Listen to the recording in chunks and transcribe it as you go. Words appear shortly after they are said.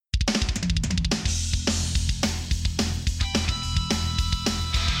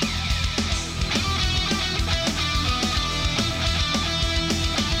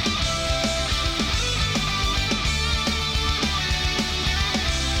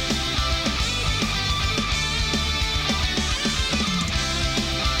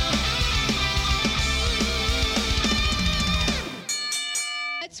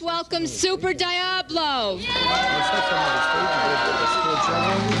welcome Super Diablo. No,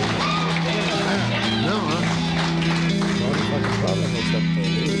 huh?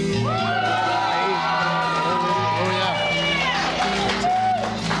 Oh, yeah.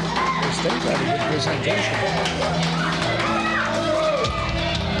 They got a good presentation.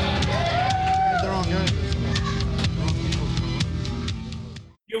 They're on good.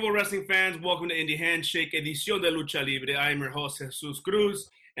 Yo, wrestling fans, welcome to Indie Handshake, edición de Lucha Libre. I am your host, Jesus Cruz,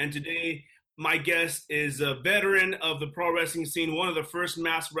 and today my guest is a veteran of the pro wrestling scene, one of the first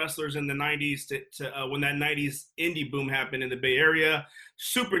masked wrestlers in the 90s when that 90s indie boom happened in the Bay Area.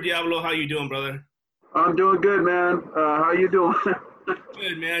 Super Diablo, how you doing, brother? I'm doing good, man. How you doing?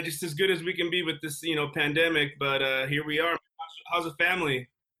 Good, man. Just as good as we can be with this, pandemic, but here we are. How's the family?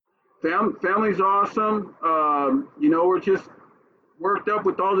 Family's awesome. We're just worked up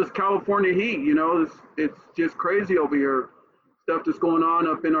with all this California heat. It's just crazy over here. Stuff that's going on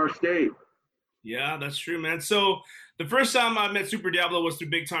up in our state. Yeah, that's true, man. So the first time I met Super Diablo was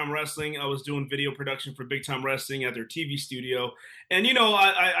through Big Time Wrestling. I was doing video production for Big Time Wrestling at their TV studio. And,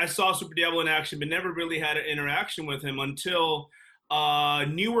 I saw Super Diablo in action, but never really had an interaction with him until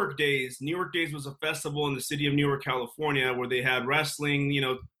Newark Days. Newark Days was a festival in the city of Newark, California, where they had wrestling,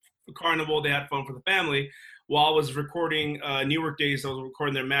 the carnival, they had fun for the family. While I was recording Newark Days, I was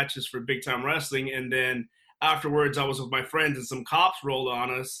recording their matches for Big Time Wrestling. And then afterwards, I was with my friends and some cops rolled on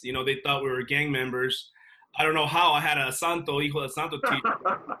us. They thought we were gang members. I don't know how. I had a Hijo de Santo teacher.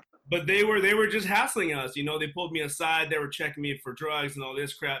 But they were just hassling us. They pulled me aside. They were checking me for drugs and all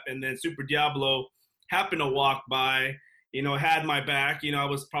this crap. And then Super Diablo happened to walk by, had my back. I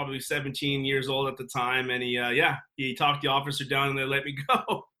was probably 17 years old at the time. And he talked the officer down and they let me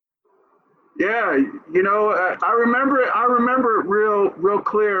go. Yeah, I remember it real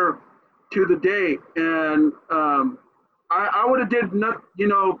clear to the date, and I would have did nothing.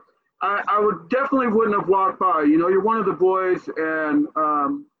 I would definitely wouldn't have walked by. You're one of the boys, and I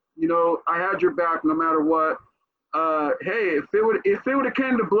had your back no matter what. Hey, if it would have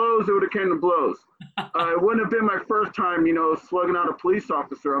came to blows, it would have came to blows. It wouldn't have been my first time, slugging out a police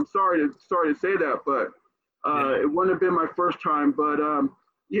officer. I'm sorry to say that, but it wouldn't have been my first time. But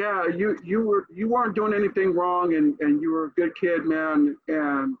yeah, you weren't doing anything wrong, and you were a good kid, man.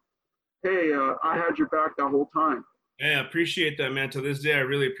 And hey, I had your back the whole time. Yeah, I appreciate that, man. To this day, I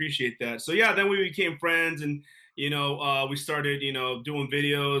really appreciate that. So yeah, then we became friends, and we started, doing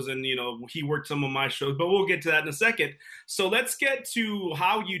videos, and he worked some of my shows, but we'll get to that in a second. So let's get to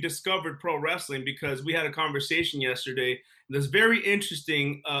how you discovered pro wrestling, because we had a conversation yesterday that's very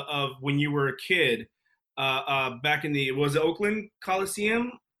interesting of when you were a kid. Back in was it Oakland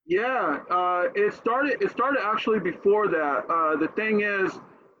Coliseum? Yeah, it started actually before that. The thing is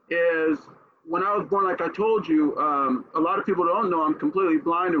when I was born, like I told you, a lot of people don't know I'm completely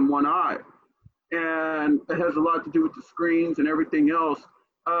blind in one eye, and it has a lot to do with the screens and everything else.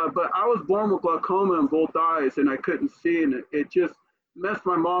 But I was born with glaucoma in both eyes, and I couldn't see, and it just messed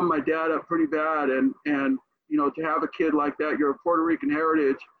my mom and my dad up pretty bad. And to have a kid like that, you're of Puerto Rican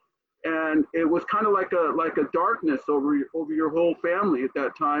heritage. And it was kind of like a darkness over your whole family at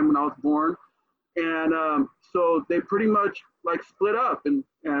that time when I was born. And so they pretty much split up and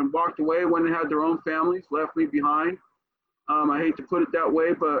walked away, went and had their own families, left me behind. I hate to put it that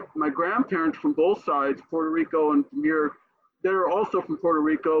way, but my grandparents from both sides, Puerto Rico and from here, they're also from Puerto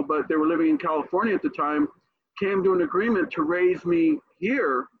Rico, but they were living in California at the time, came to an agreement to raise me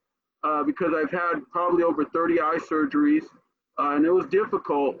here because I've had probably over 30 eye surgeries. And it was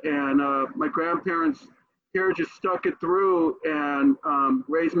difficult, and my grandparents here just stuck it through and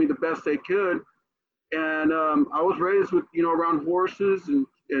raised me the best they could. And I was raised with, around horses and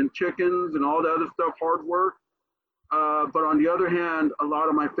chickens and all the other stuff, hard work. But on the other hand, a lot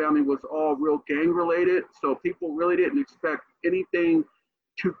of my family was all real gang related, so people really didn't expect anything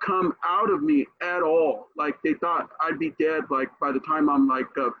to come out of me at all. Like they thought I'd be dead by the time I'm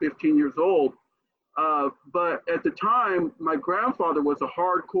 15 years old. But at the time, my grandfather was a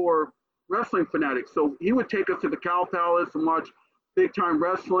hardcore wrestling fanatic. So he would take us to the Cow Palace and watch Big Time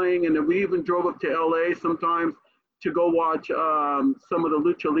Wrestling. And then we even drove up to LA sometimes to go watch some of the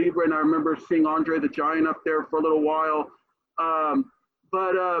Lucha Libre. And I remember seeing Andre the Giant up there for a little while.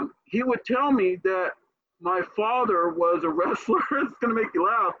 But he would tell me that my father was a wrestler. It's going to make you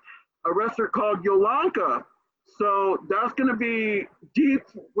laugh. A wrestler called Yolanka. So that's going to be deep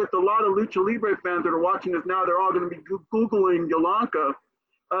with a lot of Lucha Libre fans that are watching this now. They're all going to be Googling Yolanka.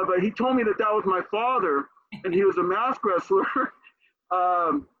 But he told me that was my father, and he was a mask wrestler.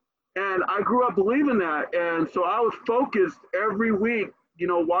 And I grew up believing that. And so I was focused every week,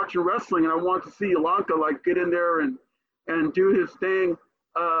 watching wrestling. And I wanted to see Yolanka, get in there and do his thing.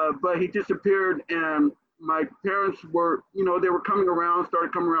 but he disappeared, and my parents were, they were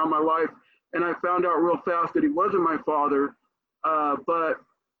started coming around my life, and I found out real fast that he wasn't my father. But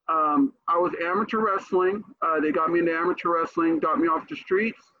I was amateur wrestling. They got me into amateur wrestling, got me off the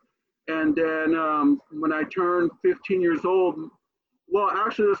streets. And then when I turned 15 years old, well,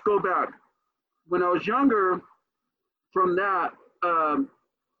 actually, let's go back. When I was younger, from that,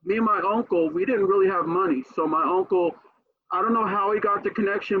 me and my uncle, we didn't really have money. So my uncle, I don't know how he got the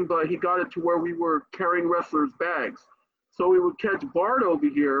connection, but he got it to where we were carrying wrestlers' bags. So we would catch BART over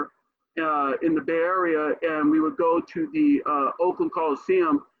here in the Bay Area, and we would go to the Oakland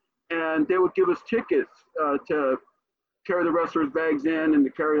Coliseum, and they would give us tickets to carry the wrestlers' bags in and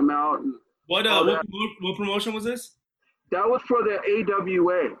to carry them out. And what promotion was this? That was for the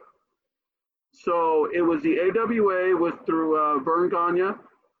AWA. So it was the AWA, was through Vern Gagne,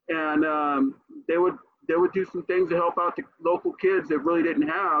 and they would do some things to help out the local kids that really didn't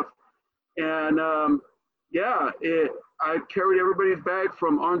have. And I carried everybody's bag,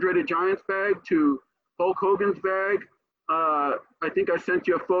 from Andre the Giant's bag to Hulk Hogan's bag. I think I sent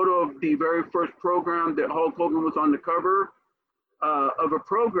you a photo of the very first program that Hulk Hogan was on the cover of a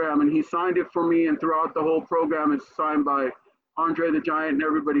program, and he signed it for me, and throughout the whole program it's signed by Andre the Giant and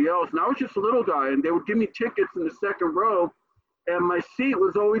everybody else. And I was just a little guy, and they would give me tickets in the second row, and my seat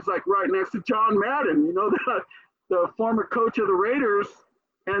was always like right next to John Madden, the former coach of the Raiders.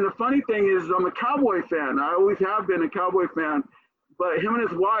 And the funny thing is, I'm a Cowboy fan. I always have been a Cowboy fan, but him and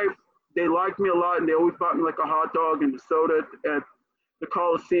his wife, they liked me a lot, and they always bought me like a hot dog and a soda at the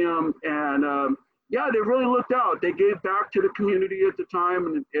Coliseum. And they really looked out. They gave back to the community at the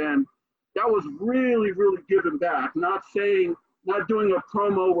time, and that was really, really giving back. Not doing a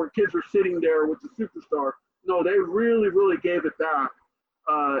promo where kids are sitting there with the superstar. No, they really, really gave it back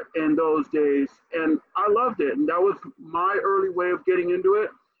in those days. And I loved it. And that was my early way of getting into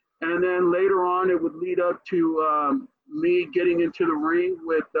it. And then later on, it would lead up to me getting into the ring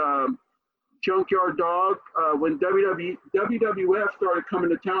with Junkyard Dog when WWF started coming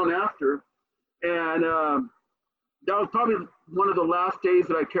to town after. And that was probably one of the last days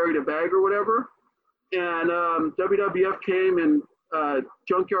that I carried a bag or whatever. And WWF came, and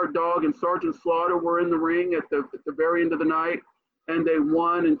Junkyard Dog and Sergeant Slaughter were in the ring at the very end of the night, and they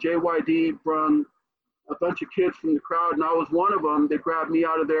won. And JYD brought a bunch of kids from the crowd, and I was one of them. They grabbed me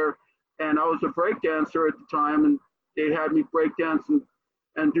out of there, and I was a break dancer at the time, and they had me break dance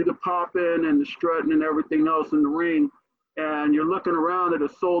and do the popping and the strutting and everything else in the ring. And you're looking around at a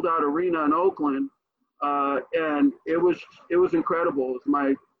sold-out arena in Oakland, and it was incredible. It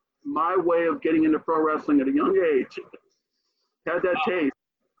was my way of getting into pro wrestling at a young age. Had that taste.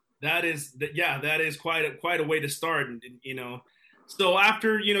 That is quite a way to start, So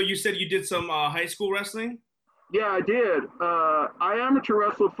after, you said you did some high school wrestling? Yeah, I did. I amateur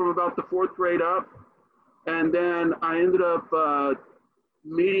wrestled from about the 4th grade up, and then I ended up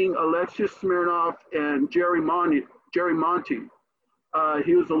meeting Alexis Smirnoff and Jerry Monty.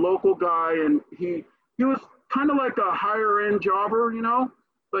 He was a local guy, and he was kind of like a higher end jobber,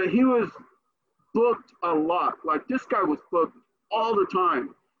 but he was booked a lot. Like, this guy was booked all the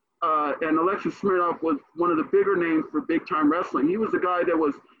time. And Alexis Smirnoff was one of the bigger names for big time wrestling. He was the guy that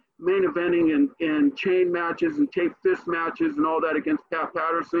was main eventing in chain matches and tape fist matches and all that against Pat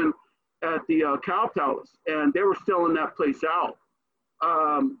Patterson at the Cow Palace. And they were selling that place out.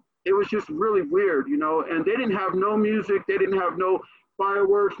 It was just really weird, and they didn't have no music. They didn't have no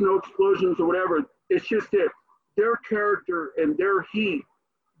fireworks, no explosions or whatever. It's just that their character and their heat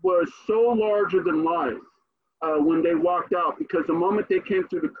was so larger than life when they walked out, because the moment they came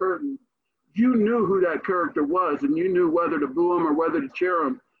through the curtain, you knew who that character was, and you knew whether to boo him or whether to cheer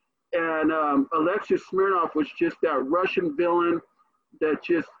him. And Alexis Smirnoff was just that Russian villain that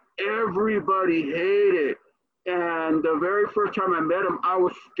just everybody hated. And the very first time I met him, I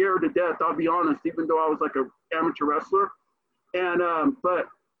was scared to death, I'll be honest, even though I was like an amateur wrestler. And but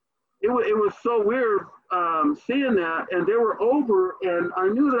it was so weird seeing that. And they were over, and I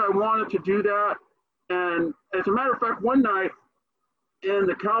knew that I wanted to do that. And as a matter of fact, one night in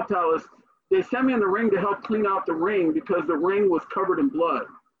the Cow Palace, they sent me in the ring to help clean out the ring because the ring was covered in blood.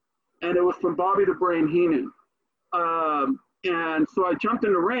 And it was from Bobby the Brain Heenan. And so I jumped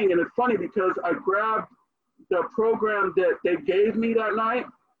in the ring, and it's funny because I grabbed the program that they gave me that night,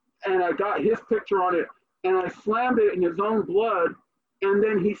 and I got his picture on it, and I slammed it in his own blood, and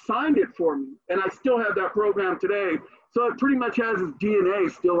then he signed it for me. And I still have that program today. So it pretty much has his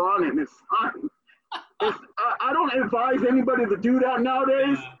DNA still on it, and it's signed. I don't advise anybody to do that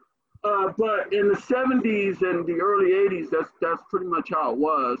nowadays, but in the 70s and the early 80s, that's pretty much how it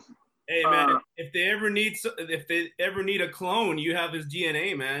was. Hey man, if they ever need a clone, you have his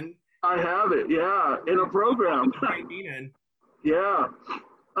DNA, man. I have it, yeah, in a program. Yeah.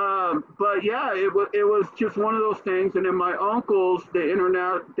 But yeah, it was just one of those things. And then my uncles, the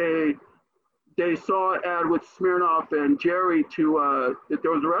internet, they saw an ad with Smirnoff and Jerry to that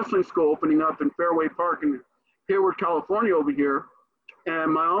there was a wrestling school opening up in Fairway Park in Hayward, California over here.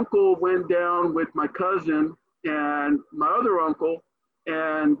 And my uncle went down with my cousin and my other uncle,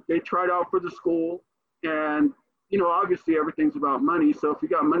 and they tried out for the school. And, you know, obviously everything's about money. So if you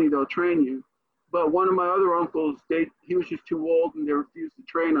got money, they'll train you. But one of my other uncles, he was just too old and they refused to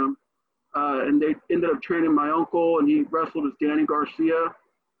train him. And they ended up training my uncle, and he wrestled as Danny Garcia.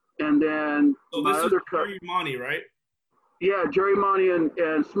 And then my other cousin, Jerry Monty, right? Yeah, Jerry Monty and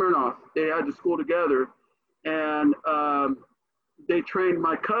Smirnoff. They had the school together, and they trained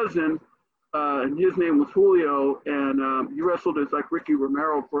my cousin. And his name was Julio, and he wrestled as like Ricky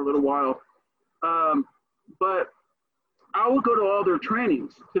Romero for a little while. But I would go to all their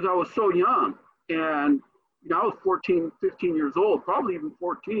trainings because I was so young, and you know, I was 14, 15 years old, probably even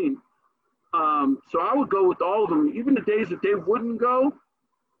 14. So I would go with all of them, even the days that they wouldn't go,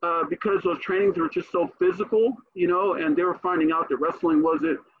 because those trainings were just so physical, you know, and they were finding out that wrestling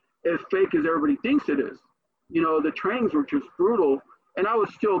wasn't as fake as everybody thinks it is. You know, the trainings were just brutal, and I would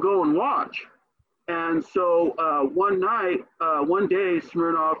still go and watch. And so one day,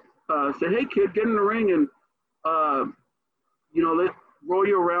 Smirnoff said, "Hey, kid, get in the ring and, you know, let's roll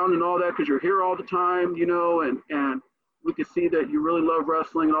you around and all that because you're here all the time, you know, and we could see that you really love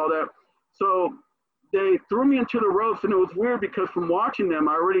wrestling and all that." So they threw me into the ropes, and it was weird because from watching them,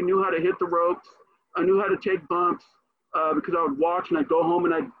 I already knew how to hit the ropes. I knew how to take bumps because I would watch and I'd go home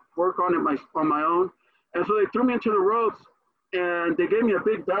and I'd work on it on my own. And so they threw me into the ropes, and they gave me a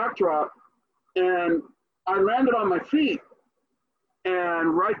big backdrop, and I landed on my feet.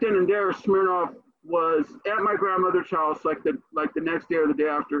 And right then and there, Smirnoff was at my grandmother's house like the next day or the day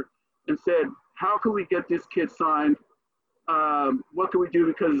after, and said, "How can we get this kid signed? What can we do?"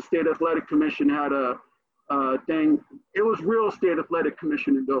 Because the State Athletic Commission had a thing. It was real State Athletic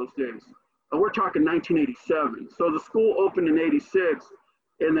Commission in those days. We're talking 1987. So the school opened in 86,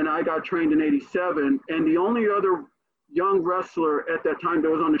 and then I got trained in 87. And the only other young wrestler at that time that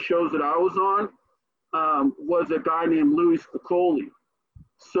was on the shows that I was on was a guy named Louis Spicoli.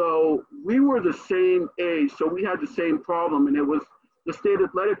 So we were the same age. So we had the same problem, and it was the State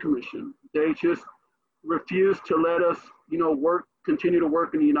Athletic Commission. They just refused to let us, you know, continue to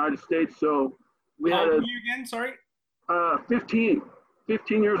work in the United States. So we had How old are you again? Sorry. 15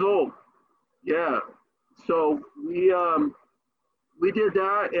 years old. Yeah. So we did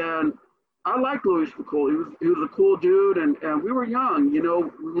that, and I liked Louis Spicoli. He was a cool dude, and we were young, you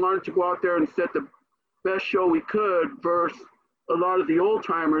know. We wanted to go out there and set the best show we could versus a lot of the old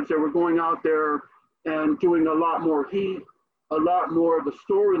timers that were going out there and doing a lot more heat, a lot more of a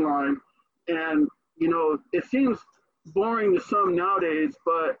storyline. And, you know, it seems boring to some nowadays,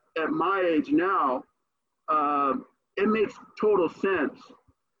 but at my age now, it makes total sense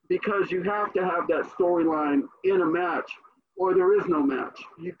because you have to have that storyline in a match or there is no match.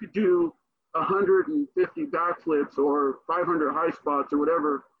 You could do 150 backflips or 500 high spots or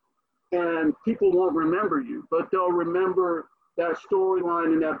whatever, and people won't remember you, but they'll remember that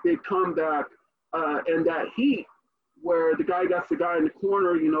storyline and that big comeback and that heat where the guy gets the guy in the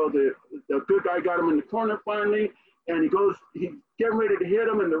corner, you know, the good guy got him in the corner finally, and he's getting ready to hit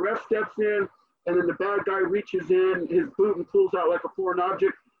him, and the ref steps in, and then the bad guy reaches in his boot and pulls out like a foreign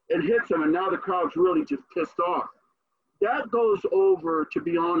object and hits him, and now the crowd's really just pissed off. That goes over, to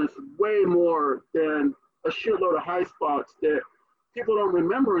be honest, way more than a shitload of high spots that people don't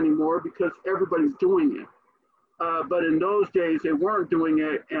remember anymore because everybody's doing it. But in those days, they weren't doing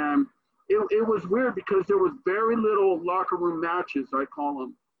it, and it was weird because there was very little locker room matches, I call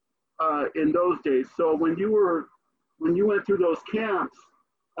them, in those days. So when you went through those camps,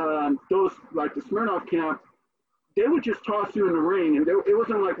 those like the Smirnoff camp, they would just toss you in the ring, and it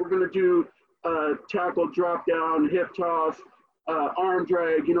wasn't like we're going to do tackle, drop down, hip toss, arm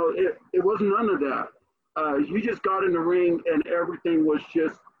drag. You know, it wasn't none of that. You just got in the ring, and everything was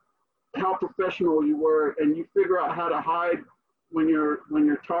just how professional you were, and you figure out how to hide when you're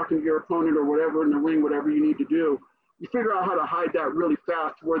talking to your opponent or whatever in the ring, whatever you need to do. You figure out how to hide that really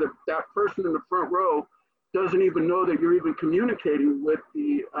fast, where that person in the front row doesn't even know that you're even communicating with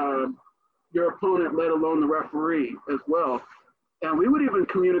your opponent, let alone the referee as well. And we would even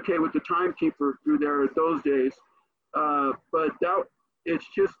communicate with the timekeeper through there at those days. But it's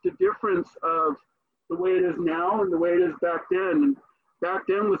just the difference of the way it is now and the way it is back then. And back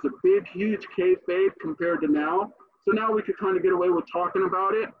then was a big, huge kayfabe compared to now. So now we could kind of get away with talking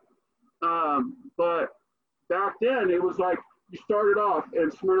about it. But back then, it was like you started off,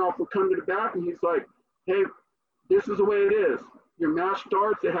 and Smirnoff would come to the back, and he's like, "Hey, this is the way it is. Your match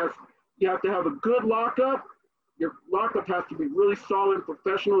starts. You have to have a good lockup. Your lockup has to be really solid and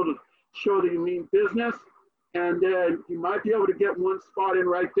professional to show that you mean business. And then you might be able to get one spot in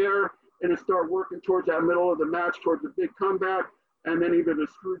right there and then start working towards that middle of the match, towards the big comeback, and then either the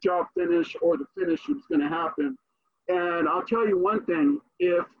screw job finish or the finish is going to happen." And I'll tell you one thing,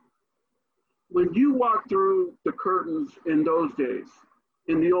 when you walk through the curtains in those days,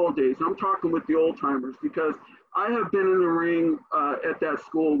 in the old days, I'm talking with the old timers, because I have been in the ring at that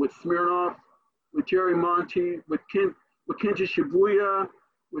school with Smirnoff, with Jerry Monty, with Kenji Shibuya,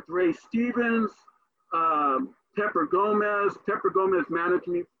 with Ray Stevens, Pepper Gomez. Pepper Gomez managed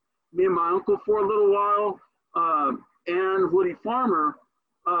me and my uncle for a little while, and Woody Farmer.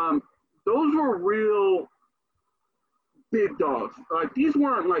 Those were real big dogs. Like, these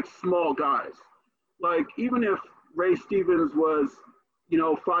weren't like small guys. Like, even if Ray Stevens was,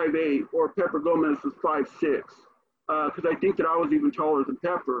 5'8", or Pepper Gomez was 5'6", because I think that I was even taller than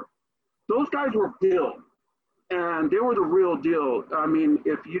Pepper. Those guys were built, and they were the real deal. I mean,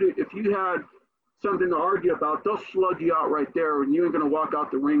 if you had something to argue about, they'll slug you out right there, and you ain't gonna walk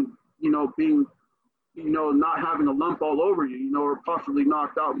out the ring, being, not having a lump all over you, or possibly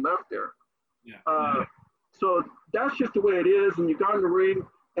knocked out and left there. Yeah. So that's just the way it is. And you got in the ring,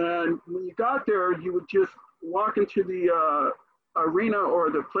 and when you got there, you would just walk into the arena or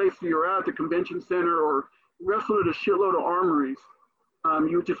the place you're at, the convention center, or wrestle at a shitload of armories.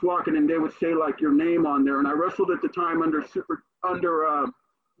 You would just walk in, and they would say like your name on there. And I wrestled at the time under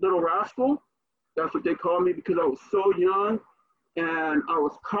Little Rascal. That's what they called me, because I was so young and I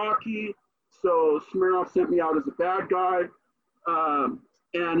was cocky. So Smirnoff sent me out as a bad guy.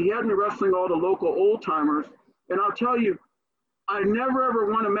 And he had me wrestling all the local old timers. And I'll tell you, I never ever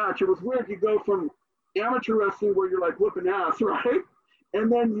won a match. It was weird. You go from amateur wrestling, where you're like whooping ass, right?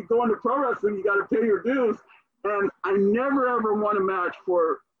 And then you go into pro wrestling, you got to pay your dues. And I never ever won a match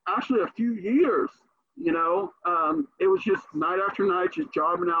for actually a few years. It was just night after night, just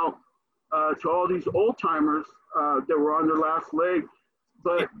jobbing out to all these old timers that were on their last leg.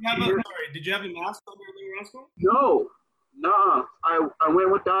 But did you have a mask on your rascal? No, nah. I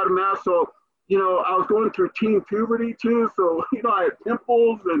went without a mask. So, I was going through teen puberty too. So, I had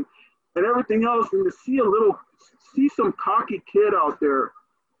pimples and everything else. And to see some cocky kid out there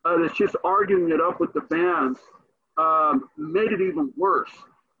that's just arguing it up with the fans made it even worse.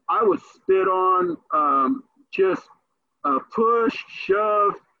 I was spit on, just pushed,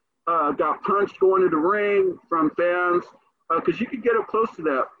 shoved, got punched going to the ring from fans, because you could get up close to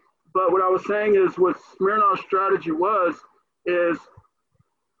that. But what I was saying is, what Smirnoff's strategy is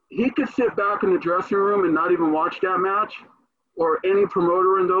he could sit back in the dressing room and not even watch that match, or any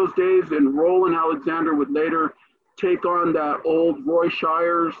promoter in those days, and Roland Alexander would later take on that old Roy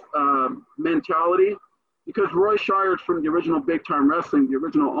Shires mentality, because Roy Shires, from the original Big Time Wrestling, the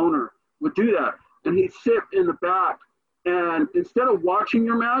original owner, would do that. And he'd sit in the back, and instead of watching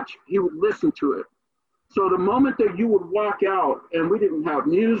your match, he would listen to it. So the moment that you would walk out, and we didn't have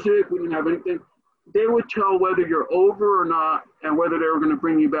music, we didn't have anything, they would tell whether you're over or not, and whether they were going to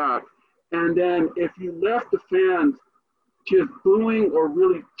bring you back. And then if you left the fans just booing or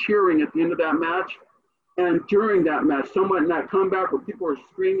really cheering at the end of that match, and during that match, somewhat in that comeback where people are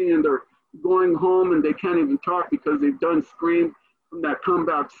screaming and they're going home and they can't even talk because they've done scream from that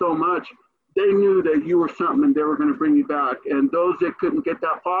comeback so much, they knew that you were something and they were going to bring you back. And those that couldn't get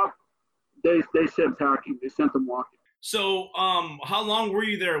that pop, they sent packing. They sent them walking. So how long were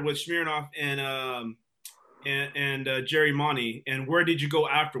you there with Smirnoff and Jerry Monty, and where did you go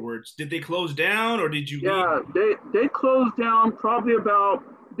afterwards? Did they close down, or did you leave? They closed down probably about,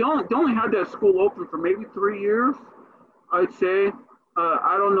 they only had that school open for maybe 3 years, I'd say.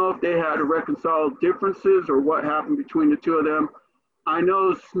 I don't know if they had to reconcile differences or what happened between the two of them. I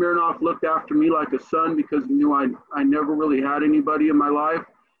know Smirnoff looked after me like a son, because he knew I never really had anybody in my life.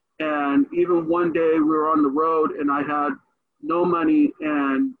 And even one day we were on the road and I had no money,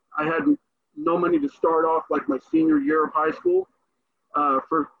 and I had no money to start off like my senior year of high school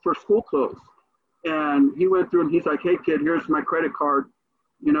for school clothes. And he went through and he's like, "Hey kid, here's my credit card,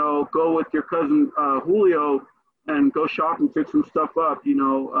 go with your cousin Julio and go shop and pick some stuff up.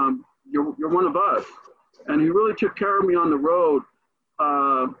 You're one of us." And he really took care of me on the road.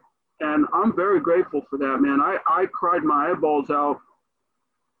 And I'm very grateful for that, man. I cried my eyeballs out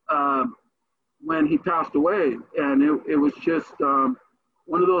when he passed away. And it was just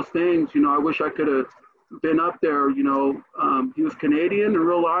one of those things, I wish I could have been up there. He was Canadian in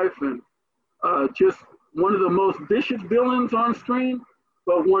real life, and just one of the most vicious villains on screen,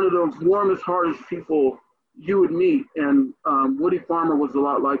 but one of the warmest, hardest people you would meet. And Woody Farmer was a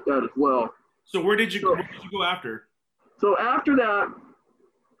lot like that as well. So where did you go after? So after that,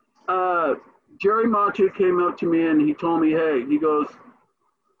 Jerry Monte came up to me and he told me, hey, he goes,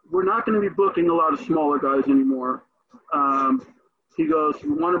 we're not going to be booking a lot of smaller guys anymore. He goes, we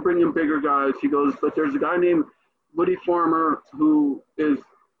want to bring in bigger guys. He goes, but there's a guy named Woody Farmer who is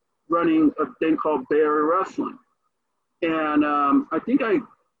running a thing called Bay Area Wrestling. And I think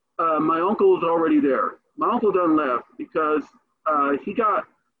my uncle was already there. My uncle done left because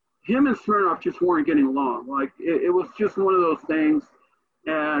him and Smirnoff just weren't getting along. Like it was just one of those things.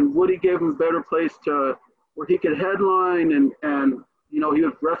 And Woody gave him a better place where he could headline and you know, he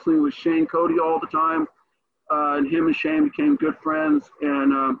was wrestling with Shane Cody all the time. And him and Shane became good friends.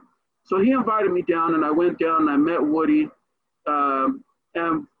 And so he invited me down, and I went down and I met Woody.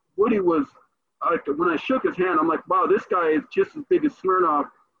 And Woody was, like, when I shook his hand, I'm like, wow, this guy is just as big as Smirnoff,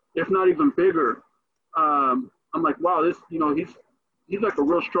 if not even bigger. I'm like, wow, this, you know, he's like a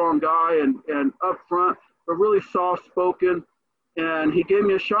real strong guy and up front, but really soft spoken. And he gave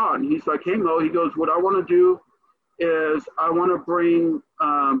me a shot, and he's like, hey, Mo, he goes, what I want to do is I want to bring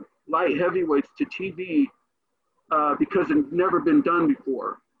light heavyweights to TV because it's never been done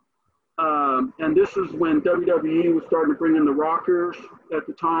before. And this is when WWE was starting to bring in the Rockers at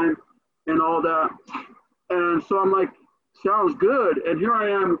the time and all that. And so I'm like, sounds good. And here I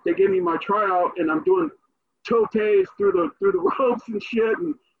am, they gave me my tryout, and I'm doing topes through the ropes and shit,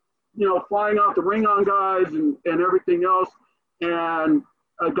 and, you know, flying out the ring on guys and everything else. And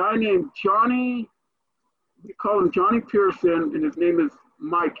a guy named Johnny, we call him Johnny Pearson, and his name is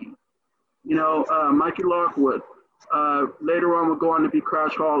Mikey, you know, Mikey Lockwood. Later on would go on to be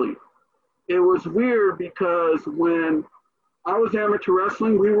Crash Holly. It was weird because when I was amateur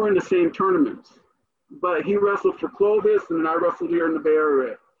wrestling, we were in the same tournaments, but he wrestled for Clovis and then I wrestled here in the Bay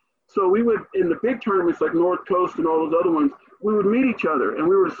Area. So we would, in the big tournaments like North Coast and all those other ones, we would meet each other, and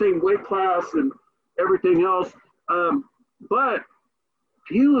we were the same weight class and everything else. But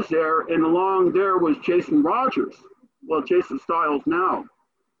he was there, and along there was Jason Rogers. Well, Jason Styles now.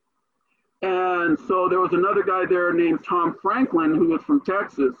 And so there was another guy there named Tom Franklin, who was from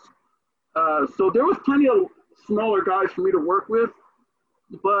Texas. So there was plenty of smaller guys for me to work with,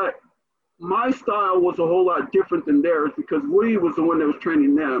 but my style was a whole lot different than theirs because Woody was the one that was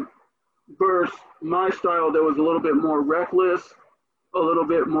training them versus my style that was a little bit more reckless, a little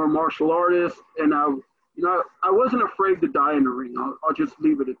bit more martial artist. And I wasn't afraid to die in the ring. I'll just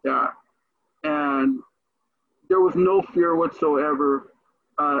leave it at that. And there was no fear whatsoever.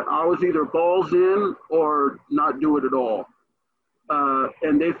 I was either balls in or not do it at all.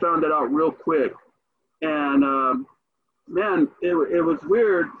 And they found that out real quick. And man, it was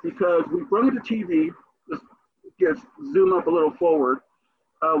weird because we brought it to TV. Let's zoom up a little forward.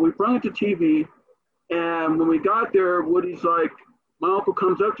 We brought it to TV, and when we got there, Woody's like, my uncle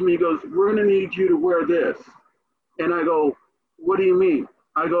comes up to me, he goes, we're going to need you to wear this. And I go, what do you mean?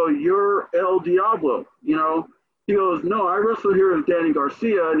 I go, you're El Diablo, you know? He goes, no, I wrestle here as Danny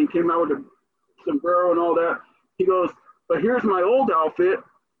Garcia, and he came out with a sombrero and all that. He goes, but here's my old outfit.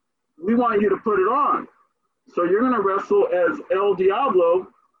 We want you to put it on. So you're going to wrestle as El Diablo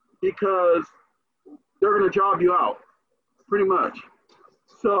because they're going to job you out, pretty much.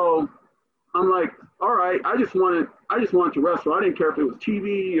 So I'm like, all right, I just wanted to wrestle. I didn't care if it was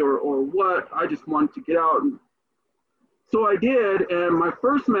TV or what. I just wanted to get out. And so I did. And my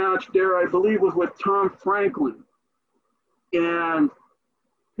first match there, I believe, was with Tom Franklin. And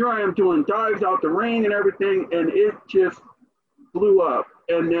here I am doing dives out the ring and everything, and it just blew up.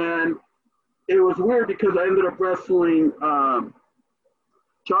 And then it was weird because I ended up wrestling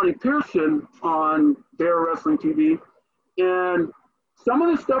Johnny Pearson on Bear Wrestling TV. And some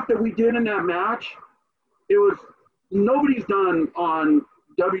of the stuff that we did in that match, it was nobody's done on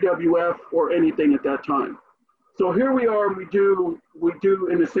WWF or anything at that time. So here we are, we do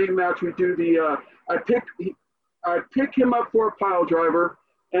in the same match, we do the, I pick him up for a pile driver,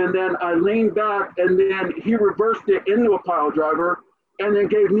 and then I leaned back, and then he reversed it into a pile driver, and then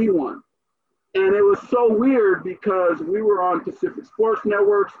gave me one. And it was so weird because we were on Pacific Sports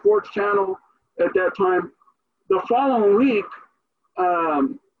Network, Sports Channel at that time. The following week,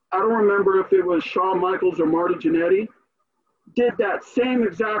 I don't remember if it was Shawn Michaels or Marty Jannetty, did that same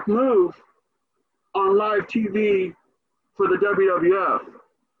exact move on live TV for the WWF.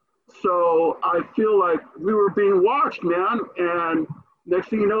 So I feel like we were being watched, man. And next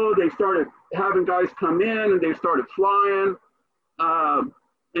thing you know, they started having guys come in and they started flying.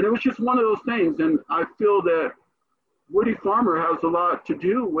 And it was just one of those things. And I feel that Woody Farmer has a lot to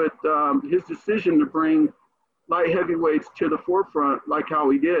do with his decision to bring light heavyweights to the forefront like how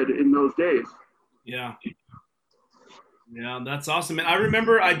he did in those days. Yeah. Yeah, that's awesome. And I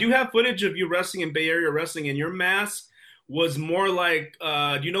remember I do have footage of you wrestling in Bay Area wrestling, and your mask was more like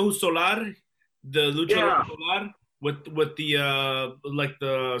do you know who Solar? The luchador Yeah. Solar with the like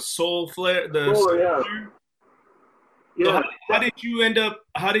the soul flare, the Oh, soul yeah. flare? So Yeah. how did you end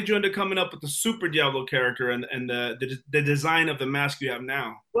up coming up with the Super Diablo character and the design of the mask you have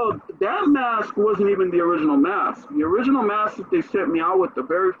now? Well, that mask wasn't even the original mask. The original mask that they sent me out with the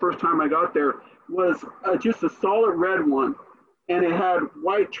very first time I got there was just a solid red one, and it had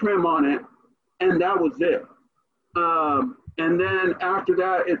white trim on it, and that was it. And then after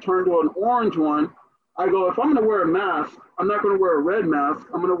that, it turned to an orange one. I go, if I'm going to wear a mask, I'm not going to wear a red mask.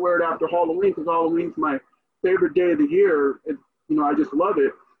 I'm going to wear it after Halloween because Halloween's my favorite day of the year. I just love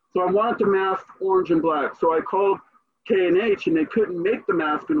it. So I wanted the mask orange and black. So I called K&H, and they couldn't make the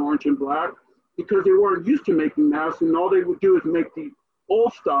mask in orange and black because they weren't used to making masks, and all they would do is make the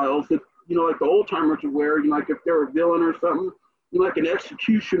old styles that, like the old timers would wear, like if they're a villain or something, like an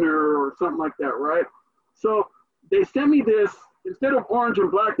executioner or something like that, right? So they sent me this, instead of orange and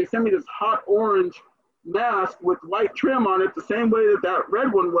black, they sent me this hot orange mask with white trim on it, the same way that that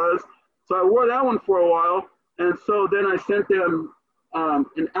red one was. So I wore that one for a while, and so then I sent them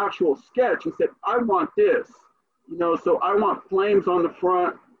an actual sketch and said, I want this, so I want flames on the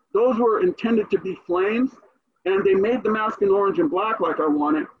front. Those were intended to be flames, and they made the mask in orange and black like I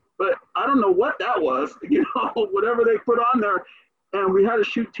wanted, but I don't know what that was, whatever they put on there. And we had to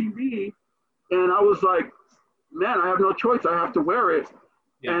shoot TV, and I was like, man, I have no choice. I have to wear it.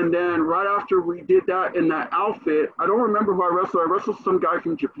 Yeah. And then right after we did that in that outfit, I don't remember who I wrestled. I wrestled some guy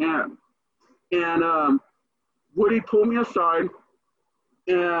from Japan. And Woody pulled me aside,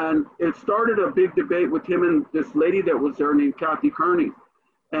 and it started a big debate with him and this lady that was there named Kathy Kearney.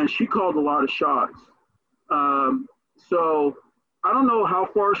 And she called a lot of shots. So I don't know how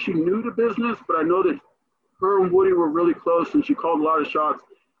far she knew the business, but I know that her and Woody were really close, and she called a lot of shots.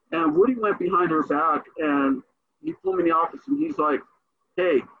 And Woody went behind her back, and he pulled me in the office, and he's like,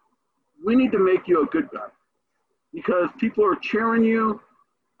 hey, we need to make you a good guy because people are cheering you.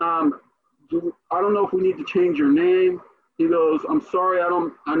 I don't know if we need to change your name. He goes, I'm sorry,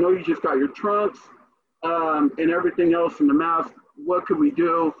 I know you just got your trunks and everything else in the mask. What could we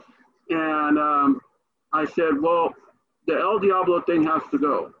do? And I said, well, the El Diablo thing has to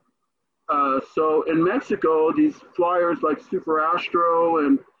go. So in Mexico, these flyers like Super Astro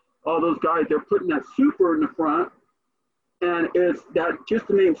and all those guys, they're putting that super in the front. And it's that just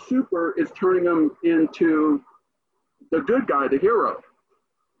the name Super is turning them into the good guy, the hero.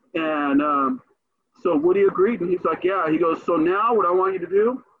 And so Woody agreed, and he's like, yeah. He goes, so now what I want you to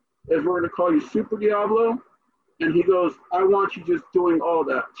do is we're going to call you Super Diablo. And he goes, I want you just doing all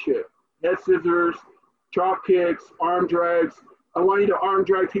that shit. Head scissors, chop kicks, arm drags. I want you to arm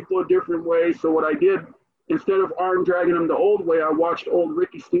drag people a different way. So what I did, instead of arm dragging them the old way, I watched old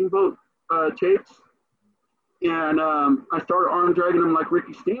Ricky Steamboat tapes. And I started arm dragging them like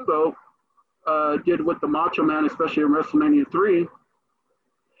Ricky Steamboat did with the Macho Man, especially in WrestleMania 3.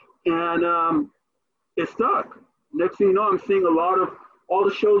 And it stuck. Next thing you know, I'm seeing a lot of all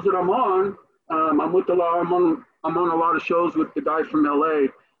the shows that I'm on. I'm on a lot of shows with the guys from LA,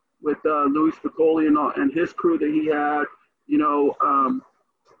 with Louis Spicoli and his crew that he had,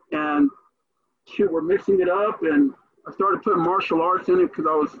 and shoot, we're mixing it up. And I started putting martial arts in it because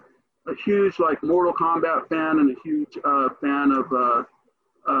I was a huge Mortal Kombat fan and a huge fan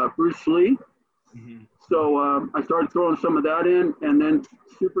of Bruce Lee. Mm-hmm. So I started throwing some of that in, and then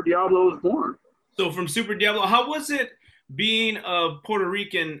Super Diablo was born. So from Super Diablo, how was it being of Puerto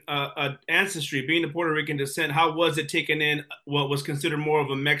Rican ancestry, being of Puerto Rican descent? How was it taking in what was considered more of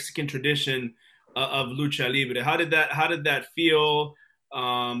a Mexican tradition of lucha libre? How did that feel?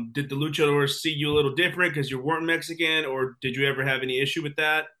 Did the luchadors see you a little different because you weren't Mexican, or did you ever have any issue with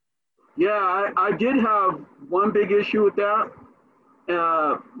that? Yeah, I did have one big issue with that.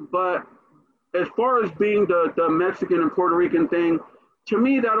 But as far as being the Mexican and Puerto Rican thing, to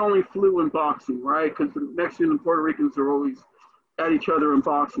me, that only flew in boxing, right? Because the Mexicans and Puerto Ricans are always at each other in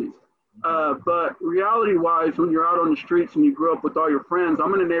boxing. But reality-wise, when you're out on the streets and you grew up with all your friends,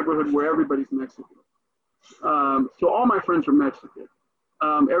 I'm in a neighborhood where everybody's Mexican. So all my friends are Mexican.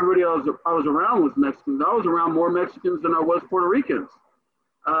 Everybody I was around was Mexicans. I was around more Mexicans than I was Puerto Ricans.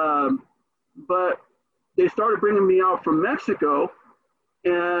 But they started bringing me out from Mexico.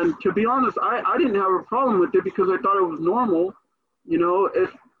 And to be honest, I didn't have a problem with it because I thought it was normal.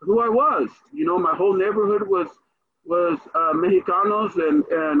 It's who I was. My whole neighborhood was Mexicanos,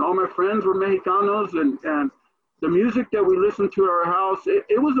 and all my friends were Mexicanos, and the music that we listened to at our house,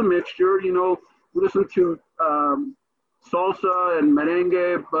 it was a mixture. we listened to salsa and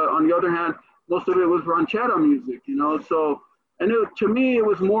merengue, but on the other hand, most of it was ranchera music, you know. So, and to me, it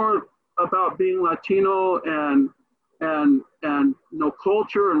was more about being Latino and you know,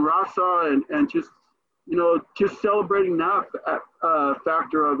 culture and raza and just, you know, just celebrating that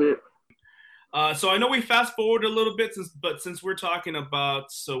factor of it. So I know we fast forward a little bit, but since we're talking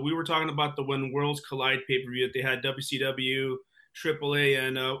about, so we were talking about the When Worlds Collide pay-per-view that they had WCW, AAA,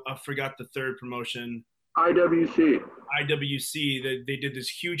 and I forgot the third promotion. IWC. They did this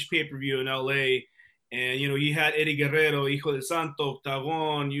huge pay-per-view in LA, and you know, you had Eddie Guerrero, Hijo de Santo,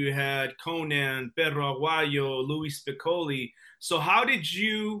 Octagon, you had Conan, Perro Aguayo, Luis Piccoli. So how did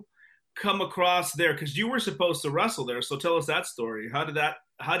you come across there? Because you were supposed to wrestle there. So tell us that story.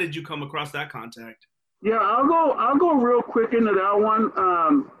 How did you come across that contact? Yeah, I'll go real quick into that one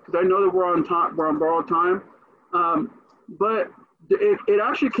because I know that we're on borrowed time. But it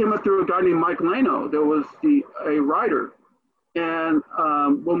actually came up through a guy named Mike Leno. There was a writer, and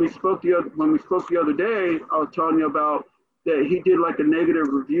when we spoke the other day, I was telling you about that he did like a negative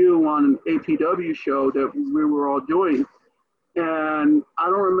review on an APW show that we were all doing, and I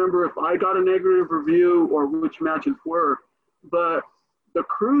don't remember if I got a negative review or which matches were, but the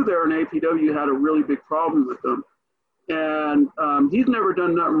crew there in APW had a really big problem with him, and he's never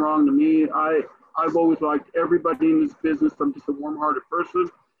done nothing wrong to me. I've always liked everybody in this business. I'm just a warm-hearted person.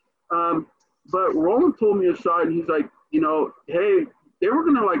 But Roland pulled me aside and he's like, you know, hey, they were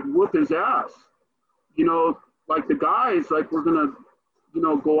going to like whoop his ass. You know, like the guys, like we're going to, you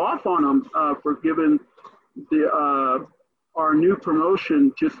know, go off on him for giving our new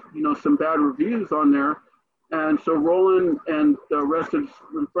promotion just, you know, some bad reviews on there. And so Roland and the rest of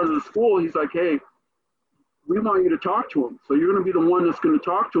in front of the school, he's like, hey, we want you to talk to him. So you're going to be the one that's going to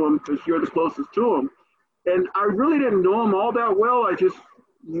talk to him because you're the closest to him. And I really didn't know him all that well. I just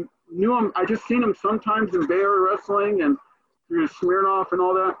knew him. I just seen him sometimes in Bay Area Wrestling and through Smirnoff and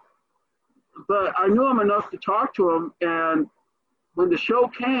all that. But I knew him enough to talk to him. And when the show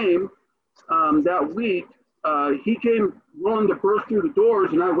came that week, he came rolling to burst through the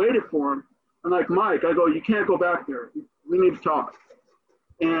doors, and I waited for him. I'm like, Mike, I go, you can't go back there. We need to talk.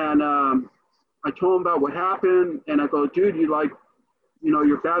 And I told him about what happened, and I go, dude, you're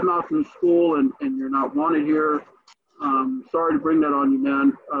badmouthing the school, and you're not wanted here. Sorry to bring that on you,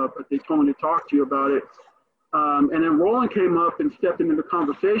 man, but they told me to talk to you about it. And then Roland came up and stepped into the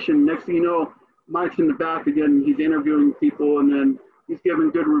conversation. Next thing you know, Mike's in the back again. He's interviewing people, and then he's giving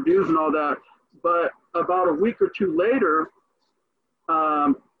good reviews and all that. But about a week or two later,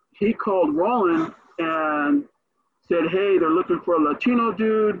 he called Roland and said, hey, they're looking for a Latino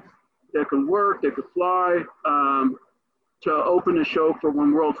dude that can work, that could fly, to open a show for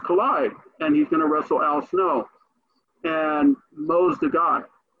When Worlds Collide. And he's going to wrestle Al Snow. And Mo's the guy.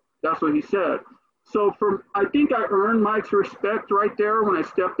 That's what he said. So I think I earned Mike's respect right there when I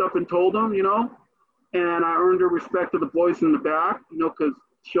stepped up and told him, you know, and I earned the respect of the boys in the back, you know, because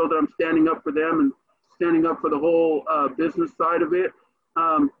show that I'm standing up for them and standing up for the whole business side of it.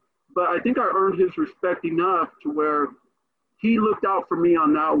 But I think I earned his respect enough to where he looked out for me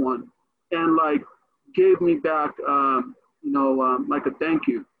on that one and like gave me back, like a thank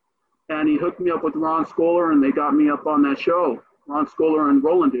you. And he hooked me up with Ron Scholar, and they got me up on that show. Ron Scholar and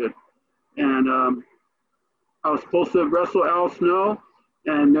Roland did. And I was supposed to wrestle Al Snow.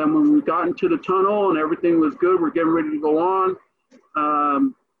 And then when we got into the tunnel and everything was good, we're getting ready to go on.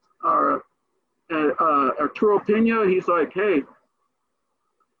 Arturo Pena, he's like, hey,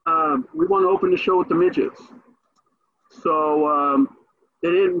 we want to open the show with the midgets. So they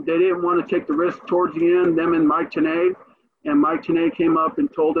didn't want to take the risk towards the end, them and Mike Tenay. And Mike Tenay came up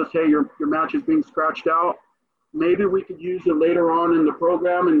and told us, hey, your match is being scratched out. Maybe we could use it later on in the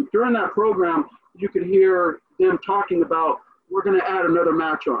program. And during that program, you could hear them talking about, we're going to add another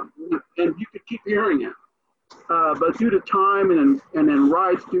match on. And you could keep hearing it. But due to time and then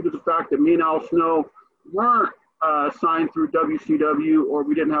rights, due to the fact that me and Al Snow weren't signed through WCW, or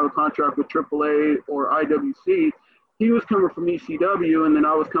we didn't have a contract with AAA or IWC, he was coming from ECW, and then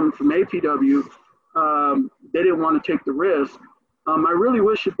I was coming from APW. They didn't want to take the risk. I really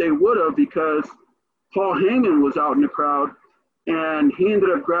wish that they would have, because Paul Heyman was out in the crowd, and he ended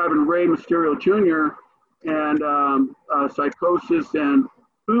up grabbing Rey Mysterio Jr. and Psychosis and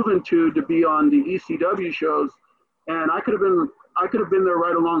Juventud to be on the ECW shows, and I could have been there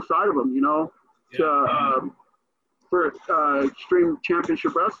right alongside of them, you know, for Extreme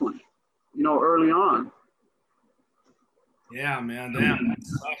Championship Wrestling, you know, early on. Yeah, man, that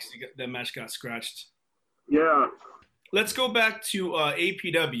sucks. That match got scratched. Yeah. Let's go back to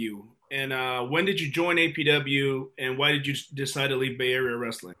APW. And when did you join APW, and why did you decide to leave Bay Area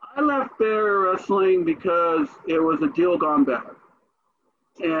Wrestling? I left Bay Area Wrestling because it was a deal gone bad.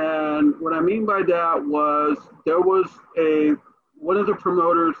 And what I mean by that was there was one of the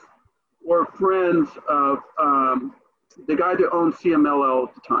promoters or friends of the guy that owned CMLL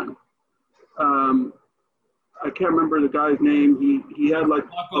at the time. I can't remember the guy's name. He had like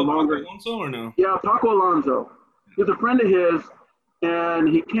Paco, a longer. Paco Alonso or no? Yeah, Paco Alonso. He was a friend of his, and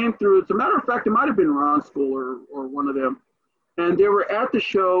he came through. As a matter of fact, it might have been Ron School or one of them. And they were at the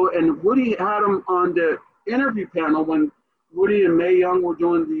show, and Woody had him on the interview panel when Woody and Mae Young were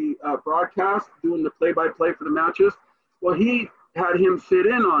doing the broadcast, doing the play-by-play for the matches. Well, he had him sit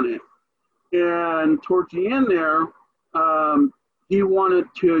in on it. And towards the end there, he wanted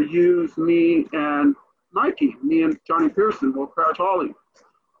to use me and Mikey, me and Johnny Pearson, or Crash Holly.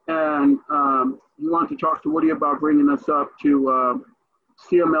 And he wanted to talk to Woody about bringing us up to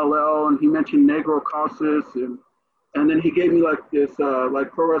CMLL, and he mentioned Negro Casas, and then he gave me like this,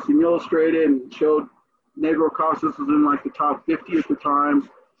 like Pro Wrestling Illustrated, and showed Negro Casas was in like the top 50 at the time,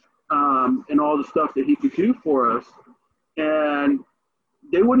 and all the stuff that he could do for us. And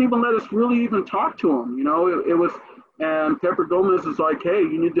they wouldn't even let us really even talk to him, you know. It was, and Pepper Gomez is like, hey,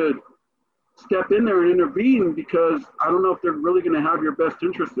 you need to step in there and intervene, because I don't know if they're really going to have your best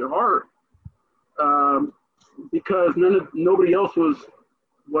interest at heart, because nobody else was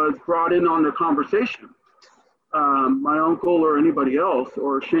brought in on the conversation. My uncle or anybody else,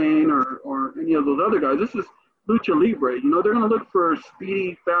 or Shane or any of those other guys. This is Lucha Libre. You know, they're going to look for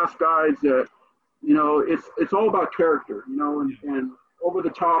speedy, fast guys that, you know, it's all about character, you know, and over the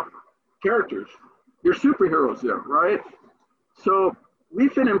top characters. You're superheroes there, right? So we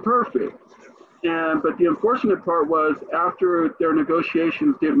fit in perfect. But the unfortunate part was, after their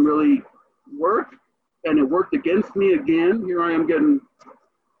negotiations didn't really work, and it worked against me again, here I am getting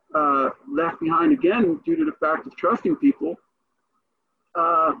left behind again due to the fact of trusting people.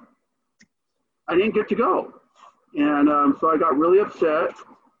 I didn't get to go. And so I got really upset,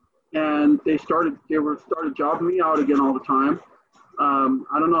 and they started jobbing me out again all the time.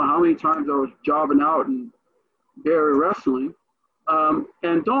 I don't know how many times I was jobbing out in Bay Area Wrestling.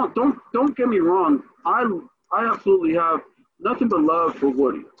 And don't get me wrong. I absolutely have nothing but love for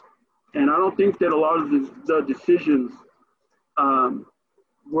Woody. And I don't think that a lot of the decisions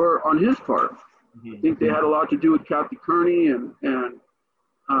were on his part. I think they had a lot to do with Kathy Kearney and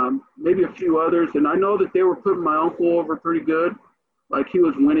maybe a few others. And I know that they were putting my uncle over pretty good. Like, he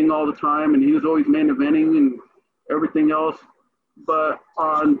was winning all the time, and he was always main eventing and everything else. But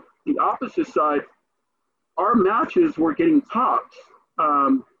on the opposite side, our matches were getting pops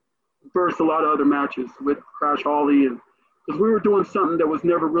versus a lot of other matches with Crash Holly, and because we were doing something that was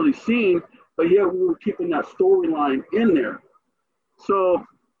never really seen, but yet we were keeping that storyline in there. So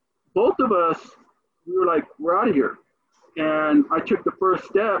both of us, we were like, we're out of here. And I took the first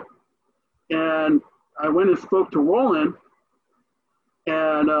step, and I went and spoke to Roland.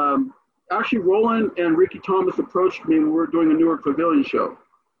 And actually, Roland and Ricky Thomas approached me when we were doing a Newark Pavilion show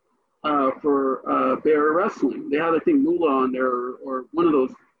for Bay Area Wrestling. They had, I think, Moolah on there, or one of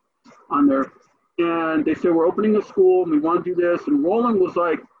those on there. And they said, we're opening a school, and we want to do this. And Roland was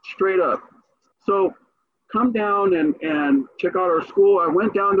like, straight up, so come down and check out our school. I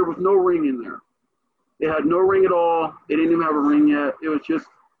went down, there was no ring in there. They had no ring at all. They didn't even have a ring yet. It was just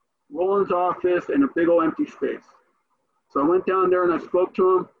Roland's office and a big old empty space. So I went down there and I spoke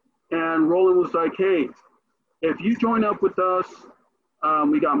to him, and Roland was like, hey, if you join up with us,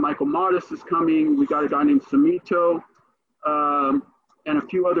 we got Michael Modest is coming. We got a guy named Samito, and a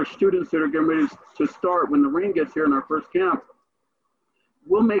few other students that are getting ready to start when the ring gets here in our first camp.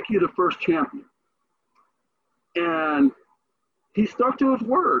 We'll make you the first champion. And he stuck to his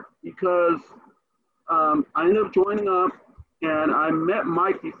word, because I ended up joining up, and I met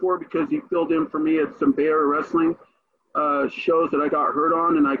Mike before because he filled in for me at some Bay Area Wrestling shows that I got hurt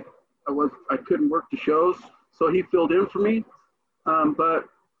on, and I couldn't work the shows, so he filled in for me. But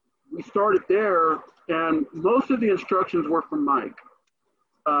we started there, and most of the instructions were from Mike.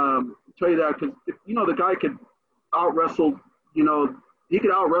 I'll tell you that because, you know, the guy could out-wrestle, you know, he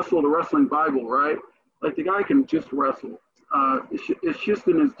could out-wrestle the wrestling Bible, right? Like, the guy can just wrestle. It's just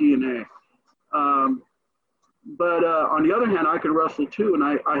in his DNA. But on the other hand, I could wrestle too, and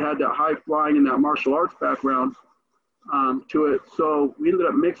I had that high-flying and that martial arts background to it. So we ended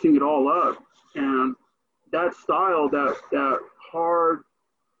up mixing it all up. And that style, that hard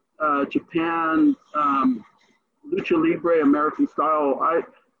Japan, Lucha Libre American style,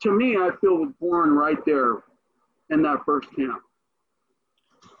 to me, I feel was born right there in that first camp.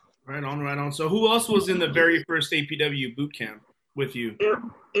 Right on, right on. So who else was in the very first APW boot camp? with you?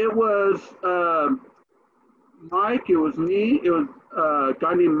 It was Mike. It was me. It was a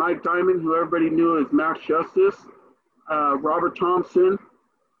guy named Mike Diamond, who everybody knew as Max Justice. Robert Thompson,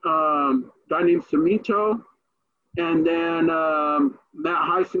 guy named Samito, and then Matt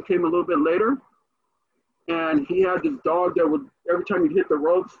Heisen came a little bit later. And he had this dog that would, every time you hit the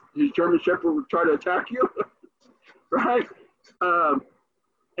ropes, his German Shepherd would try to attack you, right?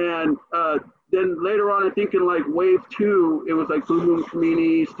 And then later on, I think in like wave 2, it was like Boom Boom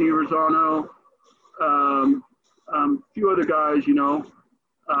Kamini, Steve Rosano, a few other guys, you know.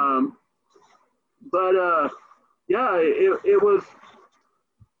 Yeah, it was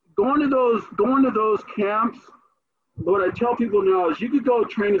going to those camps. What I tell people now is you could go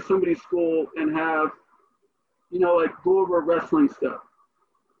train at somebody's school and have, you know, like go over wrestling stuff.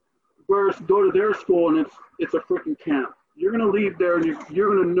 Whereas go to their school and it's a freaking camp. You're gonna leave there and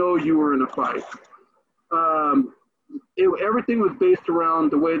you're gonna know you were in a fight. Everything was based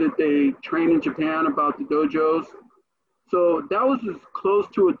around the way that they train in Japan about the dojos. So that was as close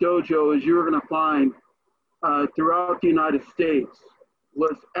to a dojo as you were gonna find throughout the United States,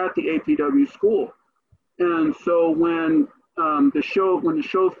 was at the APW school. And so when the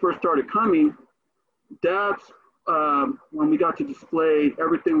shows first started coming, that's when we got to display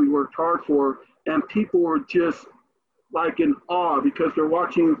everything we worked hard for, and people were just like in awe because they're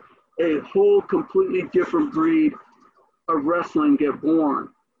watching a whole completely different breed of wrestling get born.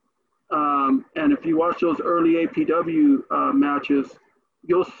 And if you watch those early APW matches,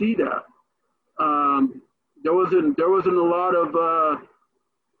 you'll see that. There wasn't a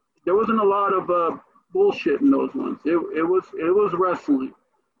lot of bullshit in those ones. It was wrestling.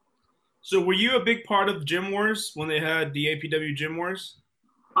 So were you a big part of Gym Wars when they had the APW Gym Wars?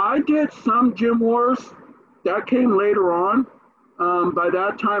 I did some Gym Wars. That came later on. By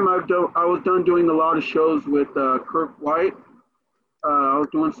that time, I was done doing a lot of shows with Kirk White. I was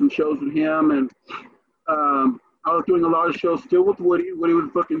doing some shows with him, and I was doing a lot of shows still with Woody. Woody was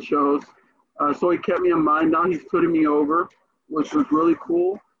booking shows. So he kept me in mind. Now he's putting me over, which was really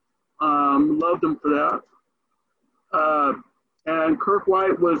cool. Loved him for that. And Kirk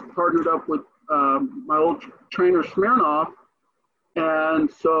White was partnered up with my old trainer Smirnoff. And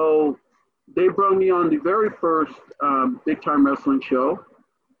so they brought me on the very first Big Time Wrestling show.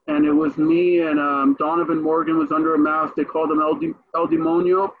 And it was me and Donovan Morgan was under a mask. They called him El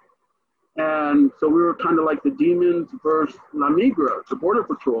Demonio. And so we were kind of like the Demons versus La Migra, the Border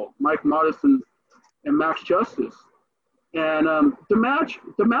Patrol, Mike Modest and Max Justice. And the match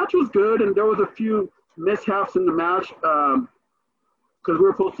was good, and there was a few mishaps in the match because we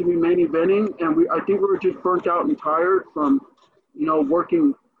were supposed to be main eventing, and I think we were just burnt out and tired from, you know,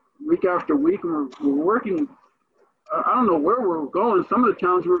 working week after week, and we're working. I don't know where we were going. Some of the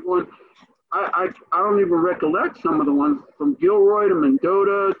towns we were going, I don't even recollect some of the ones from Gilroy to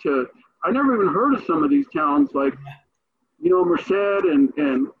Mendota to, I never even heard of some of these towns like, you know, Merced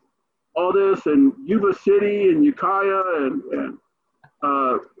and all this, and Yuba City and Ukiah, and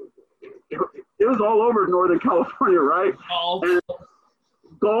it was all over Northern California, right?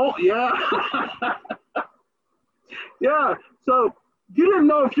 Gold, yeah. Yeah, so you didn't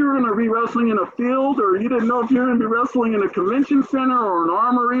know if you were going to be wrestling in a field, or you didn't know if you were going to be wrestling in a convention center or an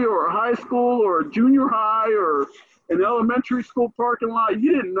armory or a high school or a junior high or an elementary school parking lot.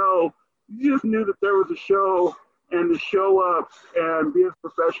 You didn't know. You just knew that there was a show, and to show up and be as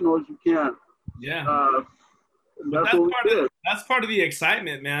professional as you can. Yeah. That's what we did. That's part of the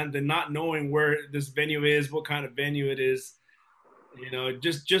excitement, man, the not knowing where this venue is, what kind of venue it is. You know,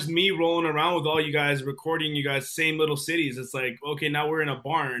 just me rolling around with all you guys, recording you guys, same little cities. It's like, okay, now we're in a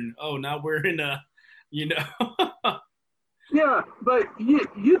barn. Oh, now we're in a, you know. Yeah, but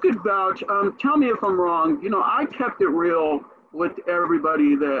you could vouch. Tell me if I'm wrong. You know, I kept it real with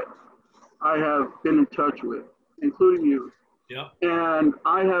everybody that I have been in touch with, including you. Yeah. And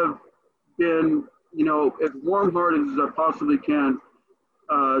I have been, you know, as warm-hearted as I possibly can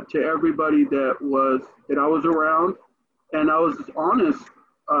to everybody that I was around. And I was honest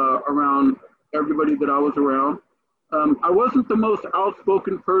around everybody that I was around. I wasn't the most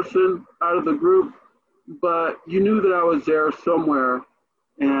outspoken person out of the group, but you knew that I was there somewhere,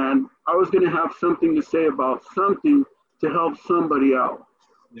 and I was going to have something to say about something to help somebody out.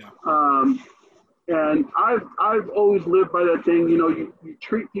 Yeah. And I've always lived by that thing. You know, you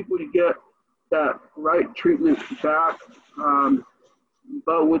treat people to get that right treatment back.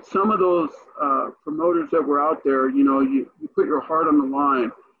 But with some of those promoters that were out there, you know, you put your heart on the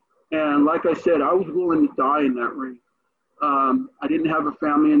line. And like I said, I was willing to die in that ring. I didn't have a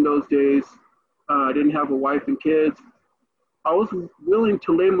family in those days. I didn't have a wife and kids. I was willing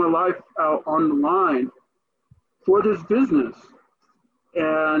to lay my life out on the line for this business.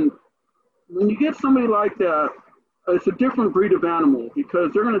 And when you get somebody like that, it's a different breed of animal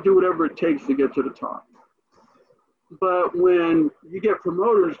because they're going to do whatever it takes to get to the top. But when you get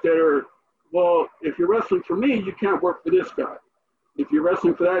promoters that are, well, if you're wrestling for me, you can't work for this guy. If you're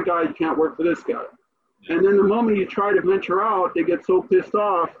wrestling for that guy, you can't work for this guy. And then the moment you try to venture out, they get so pissed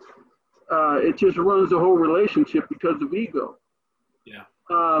off, it just ruins the whole relationship because of ego. Yeah.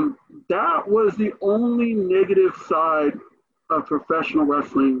 That was the only negative side of professional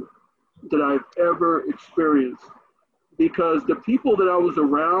wrestling that I've ever experienced. Because the people that I was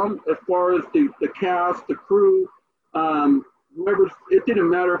around, as far as the cast, the crew, whoever, it didn't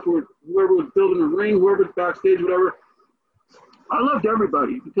matter if whoever was building a ring, whoever's backstage, whatever. I loved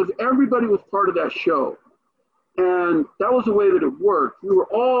everybody because everybody was part of that show. And that was the way that it worked. We were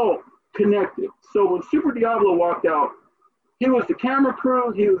all connected. So when Super Diablo walked out, he was the camera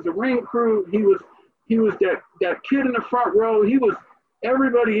crew, he was the ring crew, he was that kid in the front row, he was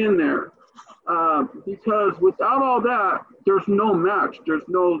everybody in there. Because without all that, there's no match, there's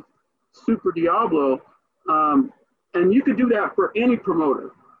no Super Diablo. And you could do that for any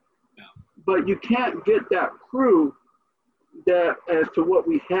promoter. Yeah. But you can't get that crew that as to what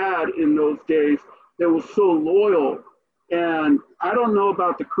we had in those days that was so loyal. And I don't know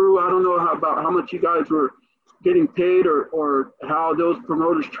about the crew. I don't know about how much you guys were getting paid or how those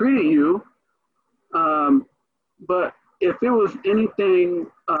promoters treated you. But if it was anything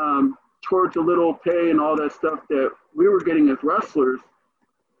towards a little pay and all that stuff that we were getting as wrestlers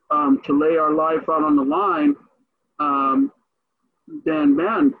to lay our life out on the line, then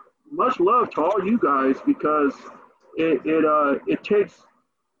man, much love to all you guys because it takes,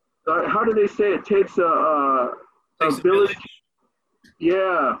 how do they say it takes a village?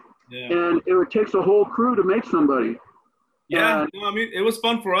 Yeah. And it takes a whole crew to make somebody. Yeah, no, I mean, it was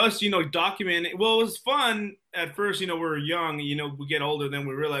fun for us, documenting. Well, it was fun at first, we were young, we get older, then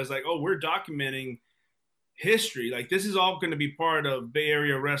we realize like, oh, we're documenting history. Like this is all going to be part of Bay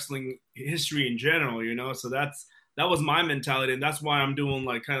Area wrestling history in general, So that was my mentality. And that's why I'm doing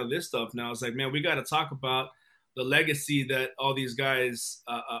like kind of this stuff now. It's like, man, we got to talk about the legacy that all these guys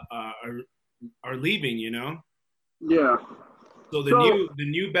are leaving, Yeah. So the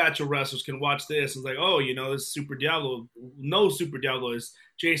new batch of wrestlers can watch this and it's like, oh, this is Super Diablo. No Super Diablo is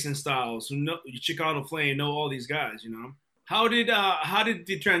Jason Styles, Chicano Flame, know all these guys, How did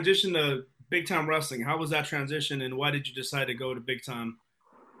the transition to big time wrestling? How was that transition, and why did you decide to go to big time?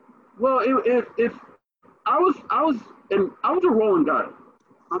 Well, if I was a rolling guy,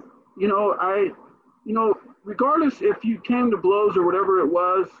 regardless if you came to blows or whatever it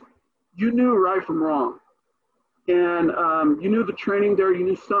was, you knew right from wrong. And you knew the training there, you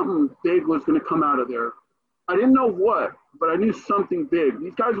knew something big was going to come out of there. I didn't know what, but I knew something big.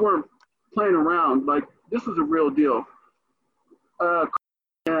 These guys weren't playing around. Like, this was a real deal.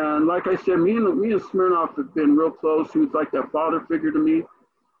 And like I said, me and Smirnoff have been real close. He was like that father figure to me.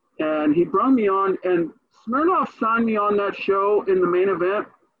 And he brought me on, and Smirnoff signed me on that show in the main event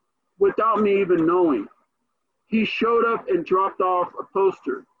without me even knowing. He showed up and dropped off a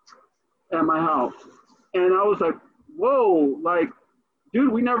poster at my house. And I was like, whoa, like,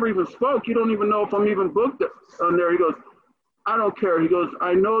 dude, we never even spoke. You don't even know if I'm even booked on there. He goes, I don't care. He goes,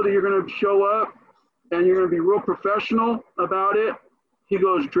 I know that you're going to show up and you're going to be real professional about it. He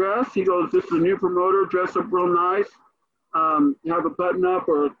goes, dress. He goes, this is a new promoter. Dress up real nice. Have a button up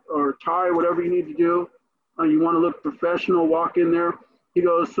or tie, whatever you need to do. You want to look professional, walk in there. He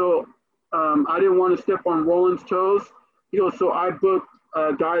goes, so I didn't want to step on Roland's toes. He goes, so I booked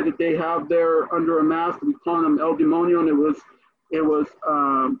a guy that they have there under a mask. We call him El Demonio, and it was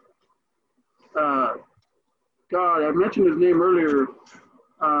God, I mentioned his name earlier.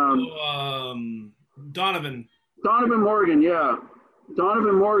 Donovan Morgan, yeah.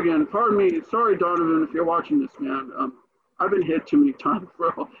 Donovan Morgan. Pardon me. Sorry, Donovan, if you're watching this, man. I've been hit too many times,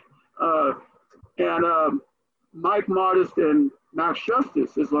 bro. And Mike Modest and Max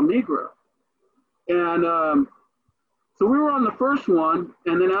Justice is La Migra. And so we were on the first one,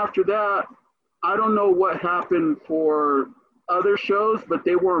 and then after that, I don't know what happened for other shows, but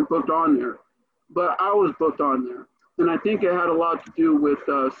they weren't booked on there. But I was booked on there. And I think it had a lot to do with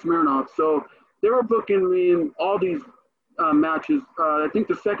Smirnoff. So they were booking me in all these matches. I think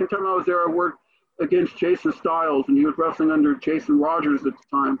the second time I was there, I worked against Jason Styles, and he was wrestling under Jason Rogers at the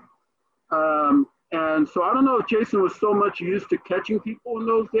time. And so I don't know if Jason was so much used to catching people in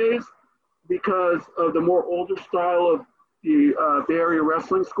those days because of the more older style of the Bay Area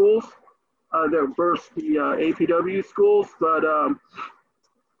wrestling schools that versus the APW schools. But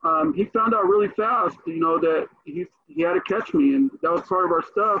he found out really fast, that he had to catch me, and that was part of our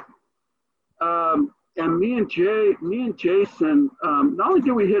stuff. And me and Jason, not only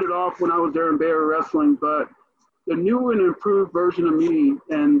did we hit it off when I was there in Bay Area Wrestling, but the new and improved version of me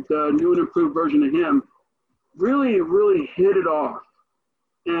and the new and improved version of him really, really hit it off.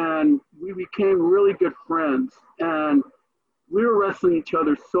 And we became really good friends. And we were wrestling each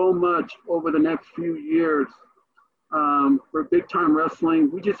other so much over the next few years for Big Time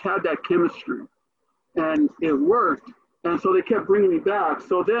Wrestling. We just had that chemistry, and it worked. And so they kept bringing me back.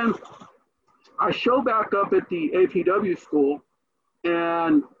 So then I show back up at the APW school,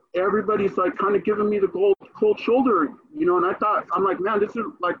 and everybody's like kind of giving me the cold shoulder, you know, and I'm like, man, this is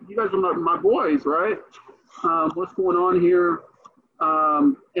like, you guys are my boys, right? What's going on here?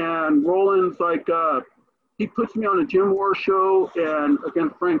 And Roland's like, he puts me on a Jim War show and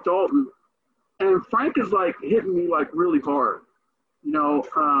against Frank Dalton. And Frank is like hitting me like really hard. You know,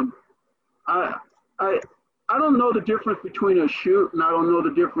 I don't know the difference between a shoot and I don't know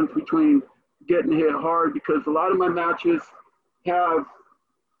the difference between getting hit hard, because a lot of my matches have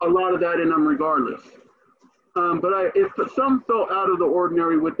a lot of that in them regardless. But if some felt out of the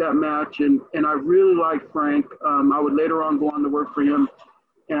ordinary with that match, and I really liked Frank, I would later on go on to work for him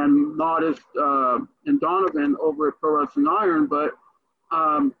and Modest and Donovan over at Pro Wrestling Iron, but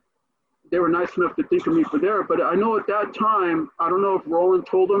they were nice enough to think of me for there. But I know at that time, I don't know if Roland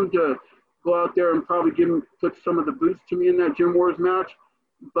told them to go out there and probably put some of the boots to me in that Gym Wars match,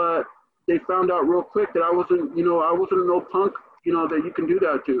 but they found out real quick that I wasn't no punk, you know, that you can do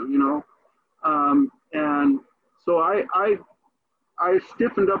that to, you know. And so I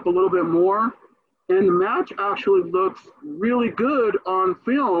stiffened up a little bit more, and the match actually looks really good on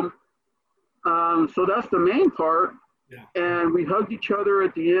film. So that's the main part. Yeah. And we hugged each other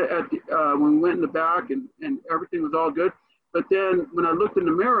when we went in the back, and everything was all good. But then when I looked in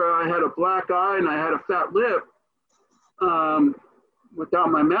the mirror, I had a black eye and I had a fat lip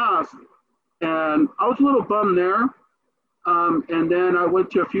without my mask. And I was a little bummed there. And then I went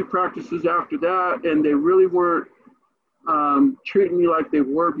to a few practices after that, and they really weren't treating me like they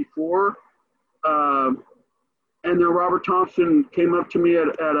were before. And then Robert Thompson came up to me at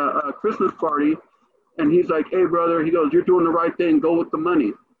a Christmas party, and he's like, "Hey, brother," he goes, "you're doing the right thing. Go with the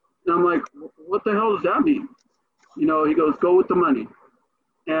money." And I'm like, "What the hell does that mean?" You know, he goes, "Go with the money."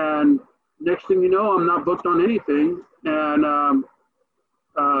 And next thing you know, I'm not booked on anything. And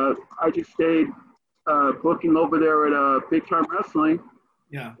I just stayed booking over there at Big Time Wrestling.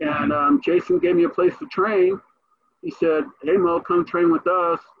 Yeah. And Jason gave me a place to train. He said, "Hey, Mo, come train with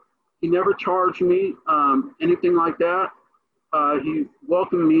us." He never charged me anything like that. He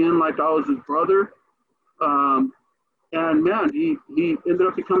welcomed me in like I was his brother. And man, he ended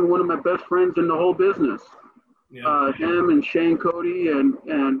up becoming one of my best friends in the whole business. Yeah. Him and Shane Cody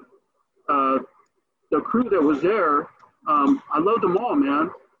and the crew that was there, I loved them all,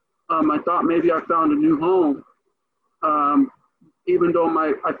 man. I thought maybe I found a new home, even though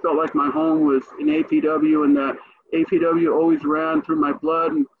I felt like my home was in APW, and that APW always ran through my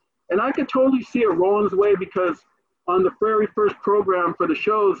blood. And I could totally see it Roland's way, because on the very first program for the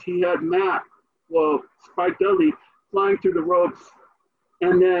shows, he had Spike Dudley, flying through the ropes.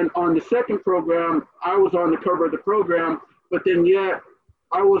 And then on the second program, I was on the cover of the program, but then yet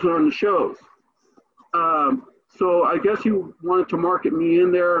I wasn't on the shows. So I guess he wanted to market me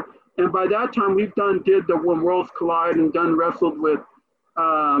in there. And by that time, did the When Worlds Collide and wrestled with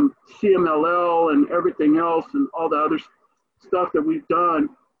CMLL and everything else and all the other stuff that we've done.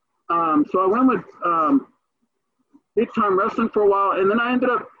 So I went with Big Time Wrestling for a while, and then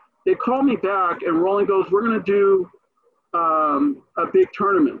they called me back, and Roland goes, "We're going to do a big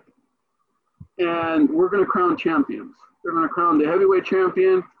tournament, and we're going to crown champions. They're going to crown the heavyweight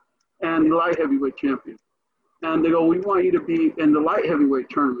champion and the light heavyweight champion." And they go, "We want you to be in the light heavyweight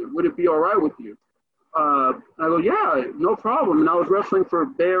tournament. Would it be all right with you?" I go, "Yeah, no problem." And I was wrestling for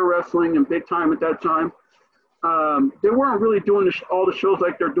Bear Wrestling and Big Time at that time. They weren't really doing all the shows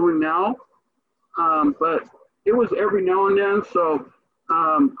like they're doing now, but it was every now and then. So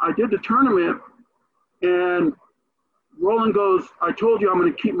I did the tournament, and Roland goes, "I told you I'm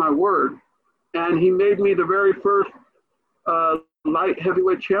going to keep my word." And he made me the very first light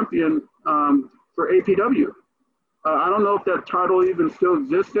heavyweight champion for APW. I don't know if that title even still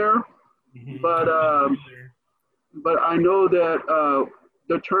exists there, but I know that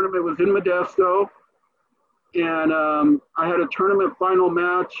the tournament was in Modesto, and I had a tournament final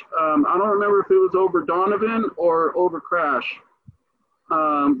match. I don't remember if it was over Donovan or over Crash.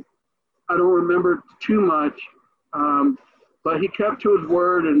 I don't remember too much, but he kept to his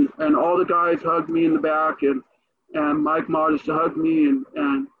word, and all the guys hugged me in the back, and Mike Modest hugged me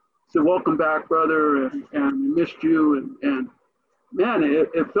and said, "Welcome back, brother, and we missed you." And man,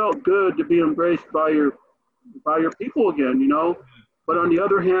 it felt good to be embraced by your people again, you know. But on the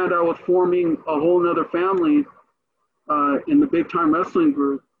other hand, I was forming a whole nother family in the Big Time Wrestling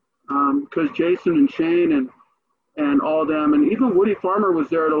group because Jason and Shane and all them, and even Woody Farmer was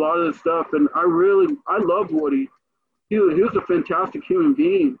there at a lot of this stuff. And I loved Woody. He was a fantastic human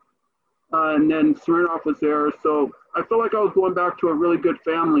being. And then Smirnoff was there. So I felt like I was going back to a really good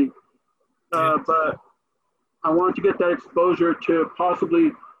family. But I wanted to get that exposure to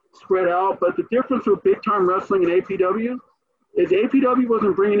possibly spread out. But the difference with Big Time Wrestling and APW is APW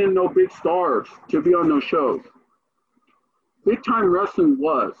wasn't bringing in no big stars to be on those shows. Big Time Wrestling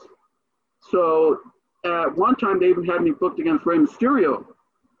was. So at one time, they even had me booked against Rey Mysterio.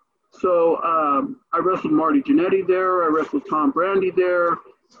 So I wrestled Marty Jannetty there. I wrestled Tom Brandy there.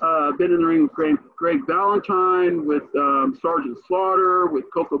 Been in the ring with Greg Valentine, with Sergeant Slaughter, with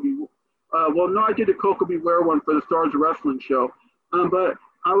Coco B. I did a Coco Beware one for the Stars of Wrestling show. But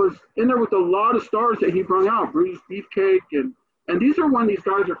I was in there with a lot of stars that he brought out, Bruce Beefcake, and these are when these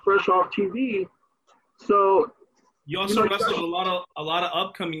guys are fresh off TV. So you also wrestled a lot of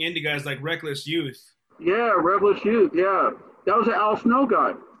upcoming indie guys like Reckless Youth. Yeah, Reckless Youth. Yeah, that was an Al Snow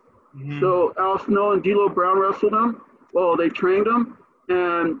guy. Mm-hmm. So Al Snow and D'Lo Brown wrestled him. Well, they trained him,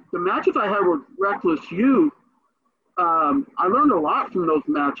 and the matches I had with Reckless Youth, I learned a lot from those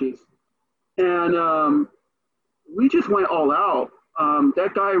matches, and we just went all out.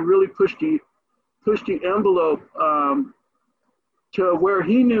 That guy really pushed the envelope to where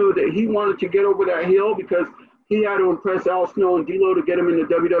he knew that he wanted to get over that hill because he had to impress Al Snow and D'Lo to get him into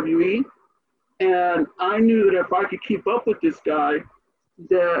WWE. And I knew that if I could keep up with this guy,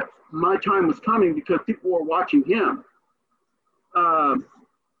 that my time was coming because people were watching him.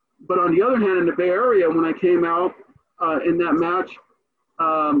 But on the other hand, in the Bay Area, when I came out in that match,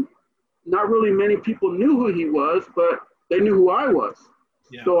 not really many people knew who he was, but they knew who I was.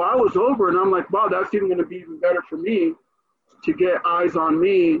 Yeah. So I was over, and I'm like, wow, that's even going to be even better for me to get eyes on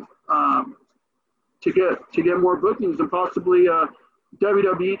me, to get more bookings and possibly a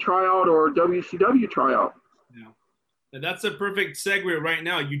WWE tryout or WCW tryout. Yeah, and that's a perfect segue right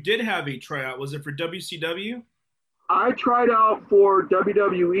now. You did have a tryout. Was it for WCW? I tried out for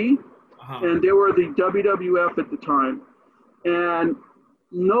WWE, and they were the WWF at the time, and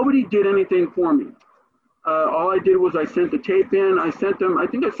nobody did anything for me. All I did was I sent the tape in. I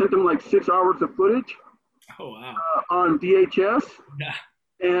think I sent them like 6 hours of footage. Oh, wow. On VHS. Yeah.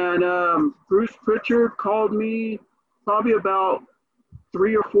 And Bruce Pritchard called me probably about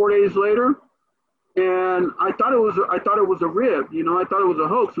 3 or 4 days later, and I thought it was a rib, you know, I thought it was a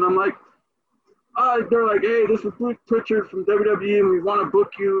hoax, and I'm like, they're like, hey, this is Bruce Pritchard from WWE, and we want to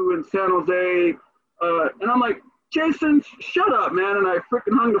book you in San Jose, and I'm like, Jason, shut up, man, and I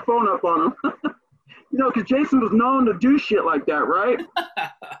freaking hung the phone up on him, you know, because Jason was known to do shit like that, right?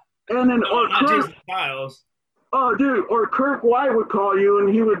 And then no, not Jason Styles. Oh, dude, or Kirk White would call you,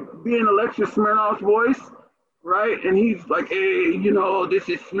 and he would be in Alexis Smirnoff's voice, right? And he's like, hey, you know, this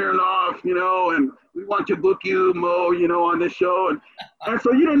is Smirnoff, you know, and we want to book you, Mo, you know, on this show. And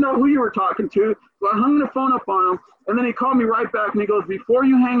so you didn't know who you were talking to. So I hung the phone up on him, and then he called me right back, and he goes, before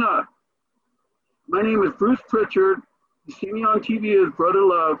you hang up, my name is Bruce Pritchard. You see me on TV as Brother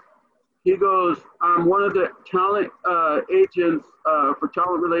Love. He goes, I'm one of the talent agents for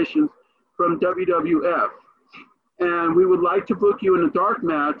talent relations from WWF. And we would like to book you in a dark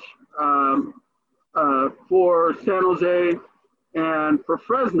match for San Jose and for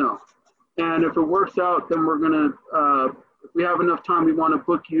Fresno. And if it works out, then we're going to, if we have enough time, we want to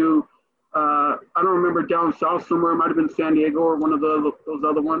book you, I don't remember, down south somewhere. It might have been San Diego or one of those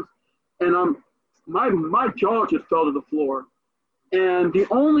other ones. And my jaw just fell to the floor. And the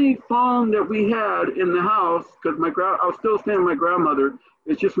only phone that we had in the house, because I was still staying with my grandmother,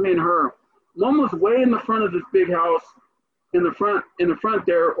 it's just me and her. One was way in the front of this big house, in the front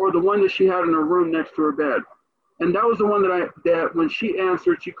there, or the one that she had in her room next to her bed. And that was the one that when she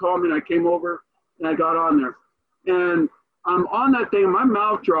answered, she called me, and I came over and I got on there. And I'm on that thing, my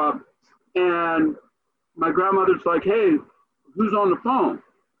mouth dropped, and my grandmother's like, hey, who's on the phone?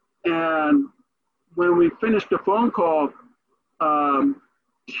 And when we finished the phone call,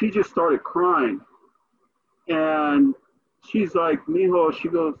 she just started crying. And she's like, Mijo, she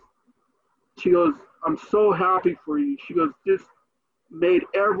goes, I'm so happy for you. She goes, just made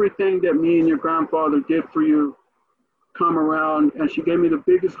everything that me and your grandfather did for you come around. And she gave me the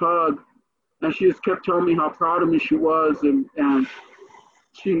biggest hug. And she just kept telling me how proud of me she was. And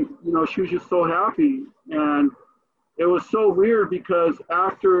she, you know, she was just so happy. And it was so weird because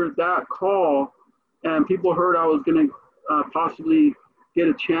after that call and people heard I was going to possibly get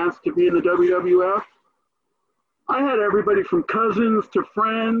a chance to be in the WWF, I had everybody from cousins to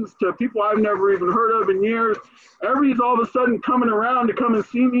friends to people I've never even heard of in years. Everybody's all of a sudden coming around to come and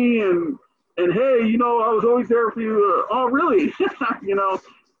see me and hey, you know, I was always there for you. Oh, really? You know,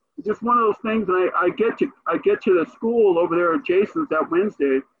 just one of those things. And I get to the school over there at Jason's that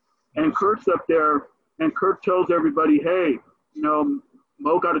Wednesday, and Kirk's up there, and Kirk tells everybody, hey, you know,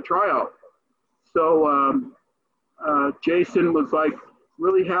 Mo got a tryout. So Jason was like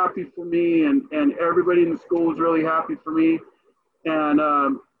really happy for me, and everybody in the school was really happy for me. And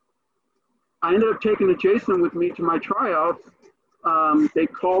I ended up taking Jason with me to my tryouts. They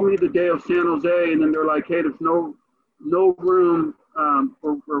called me the day of San Jose, and then they're like, hey, there's no room.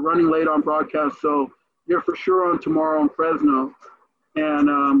 We're running late on broadcast, so you're for sure on tomorrow in Fresno.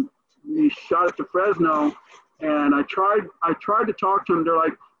 And we shot it to Fresno, and I tried to talk to them. They're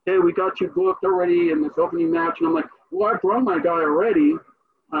like, hey, we got you booked already in this opening match. And I'm like, well, I brought my guy already.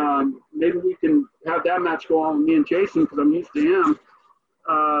 Maybe we can have that match go on with me and Jason because I'm used to him.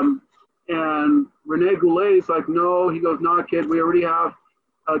 And Rene Goulet's like, no. He goes, nah, kid, we already have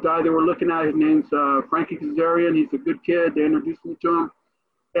a guy that we're looking at. His name's Frankie Kazarian. He's a good kid. They introduced me to him.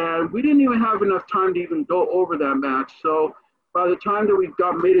 And we didn't even have enough time to even go over that match. So by the time that we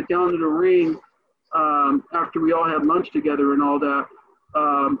made it down to the ring, after we all had lunch together and all that,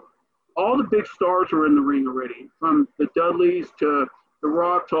 all the big stars were in the ring already, from the Dudleys to the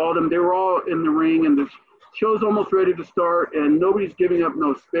Rock to all of them. They were all in the ring, and the show's almost ready to start, and nobody's giving up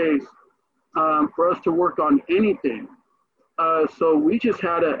no space for us to work on anything. So we just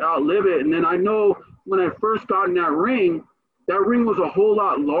had to outlive it. And then I know when I first got in that ring was a whole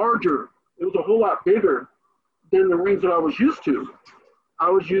lot larger. It was a whole lot bigger than the rings that I was used to. I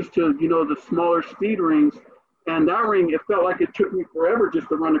was used to, you know, the smaller speed rings. And that ring, it felt like it took me forever just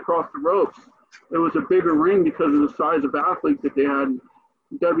to run across the ropes. It was a bigger ring because of the size of athlete that they had in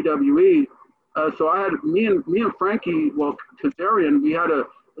WWE. So I had me and Frankie, well, Kazarian, we had to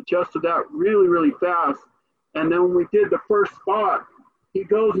adjust to that really, really fast. And then when we did the first spot, he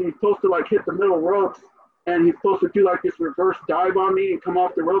goes and he's supposed to like hit the middle ropes, and he's supposed to do like this reverse dive on me and come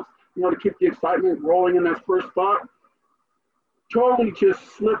off the ropes, you know, to keep the excitement rolling in that first spot. Totally just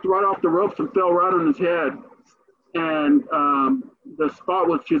slipped right off the ropes and fell right on his head. And the spot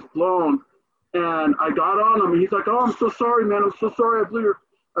was just blown. And I got on him, and he's like, oh, I'm so sorry, man. I'm so sorry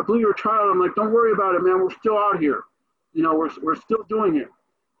I blew your tryout. I'm like, don't worry about it, man. We're still out here. You know, we're still doing it.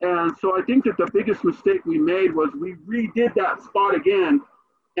 And so I think that the biggest mistake we made was we redid that spot again.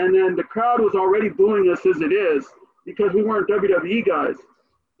 And then the crowd was already booing us as it is because we weren't WWE guys.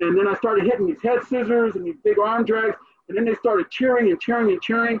 And then I started hitting these head scissors and these big arm drags. And then they started cheering and cheering and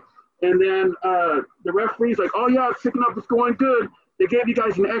cheering. And then the referee's like, oh, yeah, it's picking up. It's going good. They gave you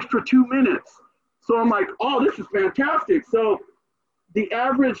guys an extra 2 minutes. So I'm like, oh, this is fantastic. So the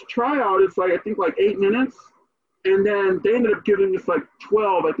average tryout is like, I think like 8 minutes. And then they ended up giving us like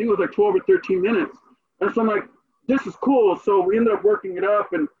 12. I think it was like 12 or 13 minutes. And so I'm like, this is cool. So we ended up working it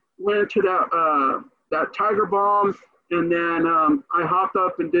up and went into that Tiger Bomb. And then I hopped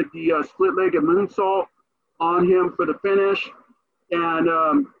up and did the split-legged moonsault on him for the finish. And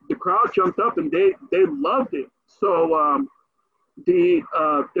the crowd jumped up and they loved it. So the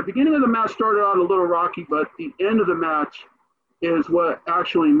beginning of the match started out a little rocky, but the end of the match is what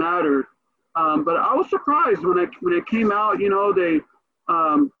actually mattered. But I was surprised when it came out. You know,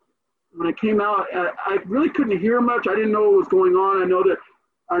 when it came out, I really couldn't hear much. I didn't know what was going on.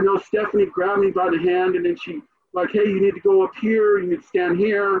 I know Stephanie grabbed me by the hand, and then she like, hey, you need to go up here. You need to stand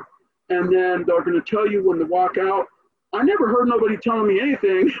here, and then they're going to tell you when to walk out. I never heard nobody telling me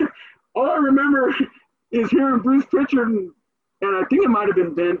anything. All I remember is hearing Bruce Pritchard and I think it might have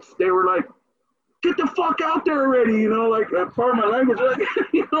been Vince. They were like, get the fuck out there already, you know, like part of my language, like,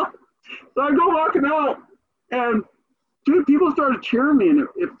 you know. So I go walking out, and dude, people started cheering me, and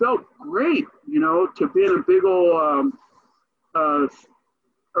it felt great, you know, to be in a big old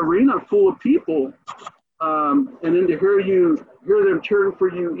arena full of people, and then to hear them cheering for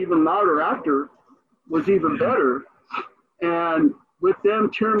you even louder after was even better. And with them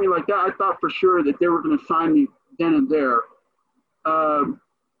cheering me like that, I thought for sure that they were going to sign me then and there.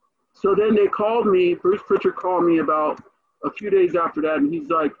 So then they called me. Bruce Pritchard called me about a few days after that, and he's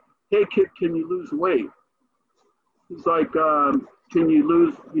like, hey, kid, can you lose weight? He's like, can you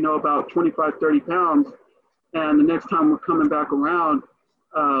lose, you know, about 25, 30 pounds? And the next time we're coming back around,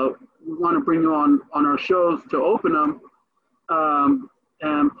 we want to bring you on our shows to open them.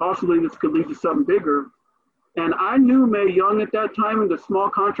 And possibly this could lead to something bigger. And I knew Mae Young at that time, and the small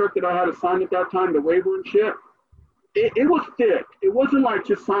contract that I had to sign at that time, the waiver and shit, it was thick. It wasn't like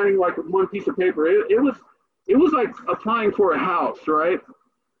just signing like one piece of paper. It was like applying for a house, right?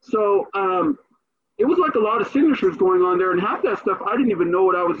 So it was like a lot of signatures going on there, and half that stuff I didn't even know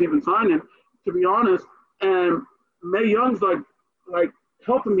what I was even signing, to be honest. And Mae Young's like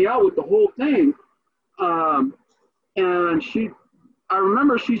helping me out with the whole thing. And I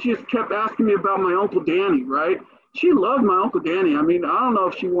remember she just kept asking me about my Uncle Danny, right? She loved my Uncle Danny. I mean, I don't know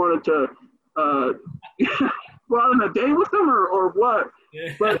if she wanted to go out on a date with him or what,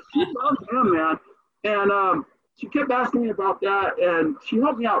 but she loved him, man. And she kept asking me about that, and she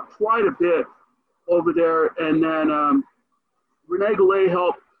helped me out quite a bit over there. And then Renee Goulet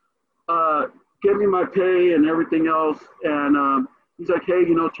helped get me my pay and everything else. And he's like, hey,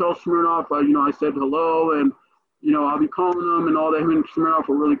 tell Smirnoff, I said hello, and, I'll be calling him and all that. Him and Smirnoff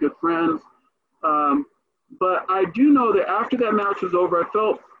are really good friends. But I do know that after that match was over, I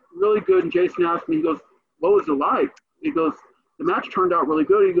felt really good. And Jason asked me, he goes, what was it like? He goes, the match turned out really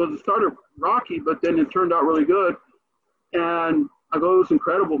good. He goes, it started rocky, but then it turned out really good. And I go, it was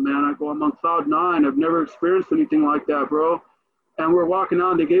incredible, man. I go, I'm on cloud 9. I've never experienced anything like that, bro. And we're walking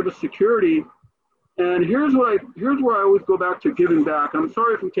out, and they gave us security. And here's where I always go back to giving back. I'm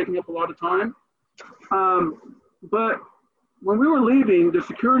sorry if I'm taking up a lot of time. But when we were leaving, the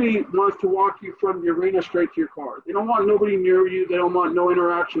security wants to walk you from the arena straight to your car. They don't want nobody near you. They don't want no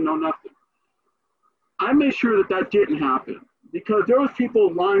interaction, no nothing. I made sure that didn't happen, because there was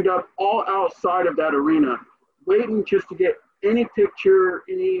people lined up all outside of that arena waiting just to get any picture,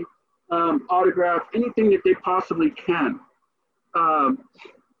 any autograph, anything that they possibly can.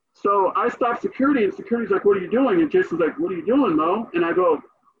 So I stopped security, and security's like, what are you doing? And Jason's like, what are you doing, Mo? And I go,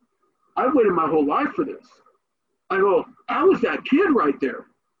 I've waited my whole life for this. I go, I was that kid right there,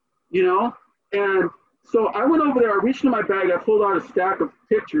 And so I went over there, I reached in my bag, I pulled out a stack of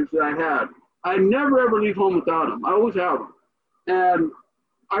pictures that I had. I never ever leave home without them. I always have them. And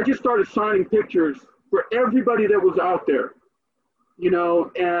I just started signing pictures for everybody that was out there,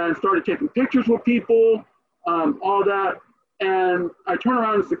 and started taking pictures with people, all that. And I turn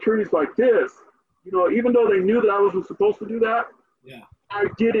around and security's like this, even though they knew that I wasn't supposed to do that, I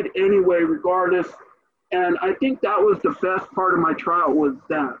did it anyway, regardless. And I think that was the best part of my tryout was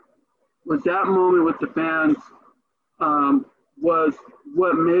that moment with the fans was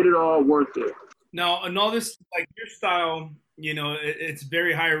what made it all worth it. Now, and all this, like your style, it's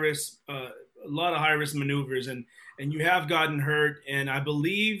very high risk, a lot of high risk maneuvers, and you have gotten hurt. And I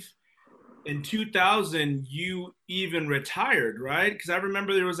believe in 2000, you even retired, right? Because I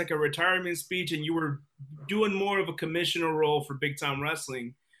remember there was like a retirement speech, and you were doing more of a commissioner role for Big Time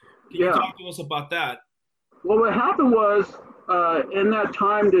Wrestling. Can you talk to us about that? Well, what happened was in that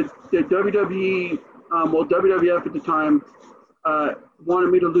time that WWE, WWF at the time,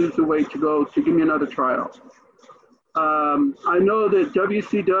 wanted me to lose the weight to give me another tryout. I know that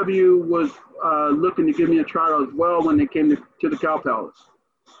WCW was looking to give me a tryout as well when they came to the Cow Palace.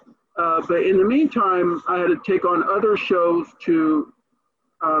 But in the meantime, I had to take on other shows to,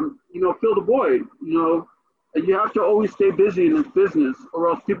 fill the void. You have to always stay busy in this business, or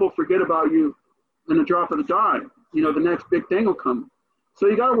else people forget about you in a drop of a dime. The next big thing will come. So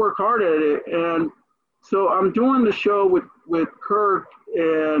you got to work hard at it. And so I'm doing the show with Kirk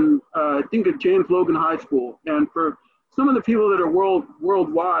and I think at James Logan High School. And for some of the people that are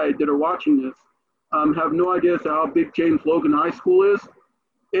worldwide that are watching this, have no idea as to how big James Logan High School is.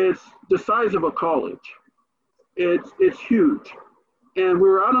 It's the size of a college. It's huge. And we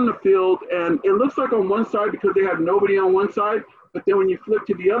were out on the field, and it looks like on one side because they had nobody on one side, but then when you flip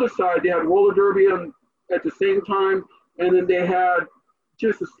to the other side, they had roller derby at the same time, and then they had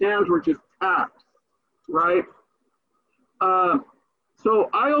just the stands were just packed, right? So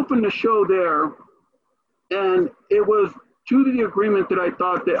I opened the show there, and it was to the agreement that I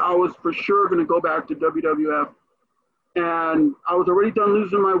thought that I was for sure going to go back to WWF, and I was already done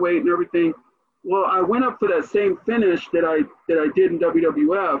losing my weight and everything. Well, I went up for that same finish that I did in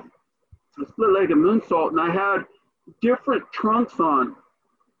WWF, a split-legged moonsault, and I had different trunks on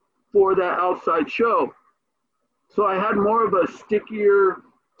for that outside show. So I had more of a stickier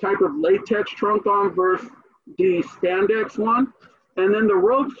type of latex trunk on versus the spandex one. And then the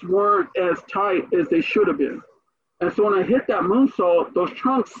ropes weren't as tight as they should have been. And so when I hit that moonsault, those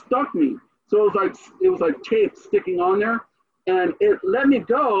trunks stuck me. So it was like tape sticking on there. And it let me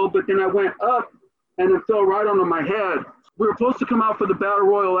go, but then I went up and it fell right onto my head. We were supposed to come out for the Battle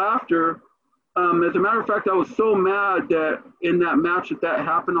Royal after. As a matter of fact, I was so mad that in that match that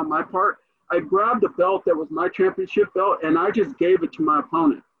happened on my part, I grabbed the belt that was my championship belt and I just gave it to my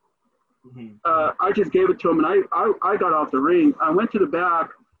opponent. Mm-hmm. I just gave it to him, and I got off the ring. I went to the back,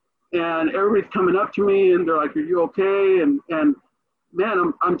 and everybody's coming up to me, and they're like, "Are you okay?" And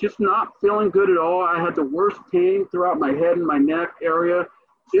man, I'm just not feeling good at all. I had the worst pain throughout my head and my neck area.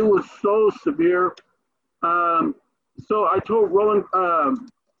 It was so severe. So I told Roland,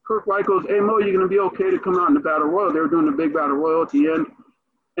 Kirk White goes, "Hey Mo, you gonna be okay to come out in the battle royal?" They were doing the big battle royal at the end,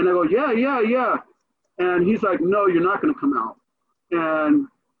 and I go, "Yeah." And he's like, "No, you're not gonna come out." And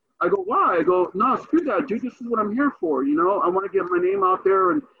I go, "Why?" I go, "No, screw that, dude. This is what I'm here for. You know, I want to get my name out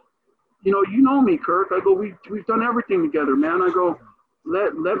there, and you know me, Kirk." I go, "We've done everything together, man." I go,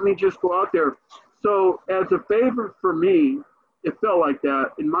 let me just go out there." So as a favor for me, it felt like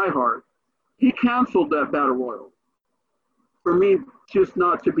that in my heart. He canceled that battle royal for me, just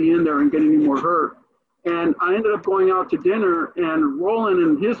not to be in there and get any more hurt. And I ended up going out to dinner, and Roland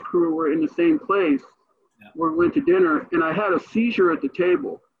and his crew were in the same place where we went to dinner, and I had a seizure at the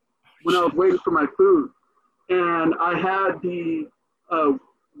table when I was waiting for my food. And I had the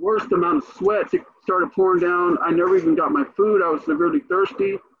worst amount of sweat. It started pouring down. I never even got my food. I was severely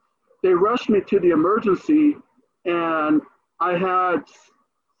thirsty. They rushed me to the emergency, and I had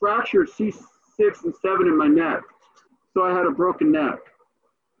fractured C6 and 7 in my neck. So I had a broken neck.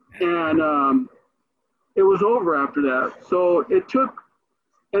 And it was over after that. So it took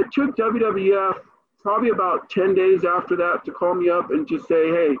WWF probably about 10 days after that to call me up and just say,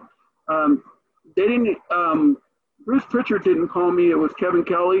 "Hey," they didn't, Bruce Pritchard didn't call me. It was Kevin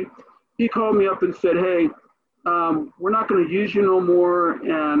Kelly. He called me up and said, "Hey, we're not going to use you no more,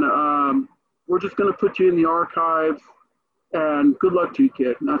 and we're just going to put you in the archives, and good luck to you,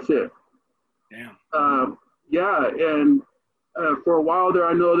 kid." And that's it. Damn. Yeah, and for a while there,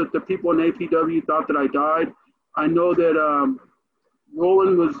 I know that the people in APW thought that I died. I know that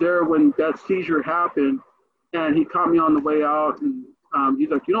Roland was there when that seizure happened, and he caught me on the way out, and he's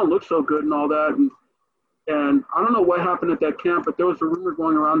like, "You don't look so good," and all that. And I don't know what happened at that camp, but there was a rumor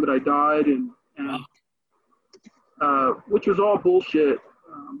going around that I died, and which was all bullshit.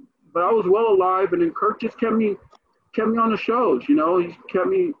 But I was well alive, and then Kirk just kept me on the shows. You know, he kept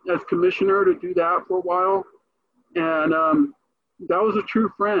me as commissioner to do that for a while, and that was a true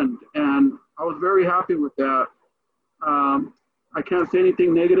friend, and I was very happy with that. I can't say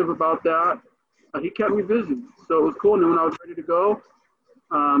anything negative about that. He kept me busy, so it was cool. And then when I was ready to go,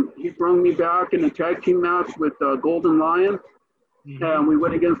 he brought me back in a tag team match with Golden Lion, and we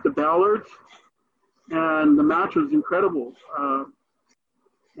went against the Ballards, and the match was incredible.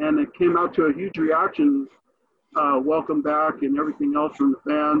 And it came out to a huge reaction, welcome back and everything else from the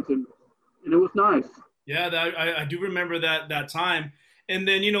fans, and it was nice. Yeah, I do remember that time. And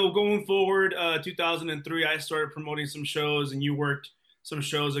then, you know, going forward, 2003, I started promoting some shows, and you worked some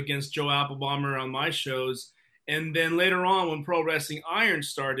shows against Joe Applebomber on my shows. And then later on, when Pro Wrestling Iron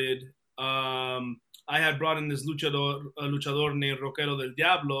started, I had brought in this luchador named Roquero del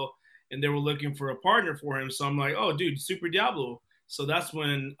Diablo, and they were looking for a partner for him. So I'm like, "Oh, dude, Super Diablo." So that's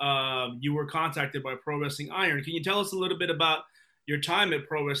when you were contacted by Pro Wrestling Iron. Can you tell us a little bit about your time at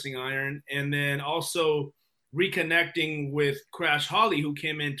Pro Wrestling Iron, and then also reconnecting with Crash Holly, who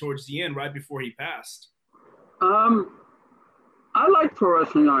came in towards the end right before he passed? I like Pro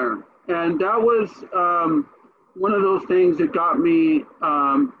Wrestling Iron, and that was one of those things that got me.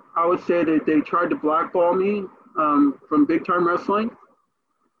 I would say that they tried to blackball me from Big Time Wrestling.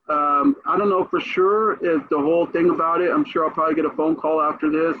 I don't know for sure if the whole thing about it. I'm sure I'll probably get a phone call after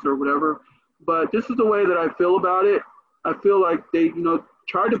this or whatever, but this is the way that I feel about it. I feel like they, you know,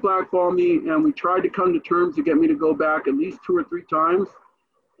 tried to blackball me, and we tried to come to terms to get me to go back at least 2 or 3 times,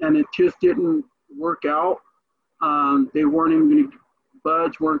 and it just didn't work out. They weren't even going to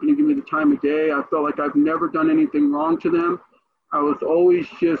budge, weren't going to give me the time of day. I felt like I've never done anything wrong to them. I was always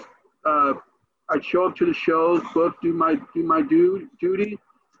just, I'd show up to the shows, book, do my duty,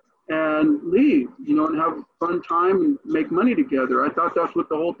 and leave, you know, and have a fun time and make money together. I thought that's what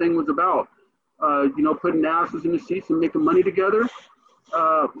the whole thing was about, you know, putting asses in the seats and making money together.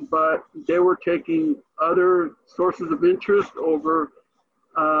 But they were taking other sources of interest over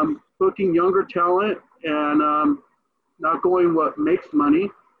booking younger talent and not going what makes money.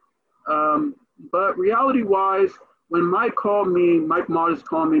 But reality-wise, when Mike Modest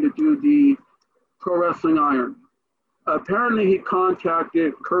called me to do the Pro Wrestling Iron, apparently he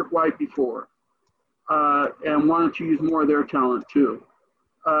contacted Kirk White before and wanted to use more of their talent too,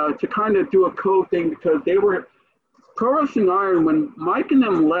 to kind of do a co-thing, because they were Pro Wrestling Iron, when Mike and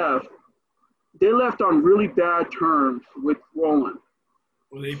them left, they left on really bad terms with Roland.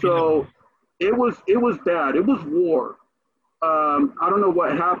 So it was bad. It was war. I don't know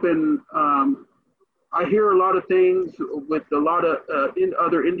what happened. I hear a lot of things with a lot of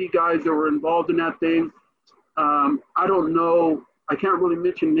other indie guys that were involved in that thing. I don't know. I can't really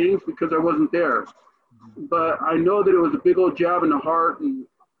mention names because I wasn't there. But I know that it was a big old jab in the heart. And,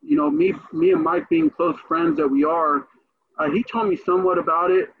 you know, me and Mike being close friends that we are, He told me somewhat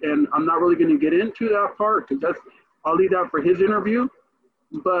about it, and I'm not really going to get into that part because I'll leave that for his interview.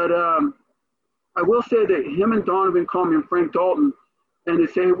 But I will say that him and Donovan called me and Frank Dalton, and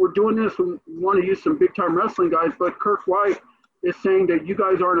they say, hey, we're doing this. We want to use some big time wrestling guys, but Kirk White is saying that you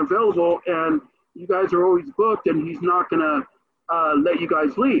guys aren't available and you guys are always booked, and he's not going to let you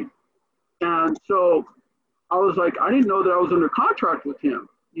guys leave. And so I was like, I didn't know that I was under contract with him.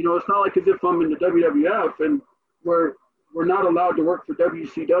 You know, it's not like as if I'm in the WWF and we're not allowed to work for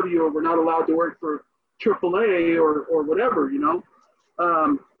WCW or we're not allowed to work for AAA or whatever, you know.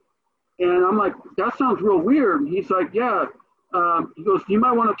 And I'm like, that sounds real weird. And he's like, yeah. He goes, you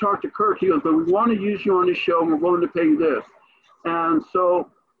might want to talk to Kirk. He goes, but we want to use you on this show and we're willing to pay you this. And so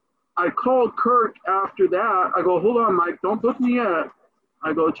I called Kirk after that. I go, hold on, Mike, don't book me yet.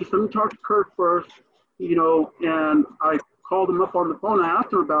 I go, just let me talk to Kirk first, you know, and I called him up on the phone. I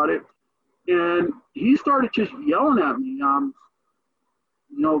asked him about it, and he started just yelling at me, you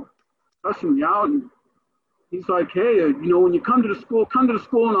know, cussing me out. And he's like, hey, you know, when you come to the school,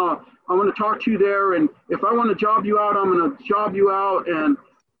 and I want to talk to you there. And if I want to job you out, I'm going to job you out and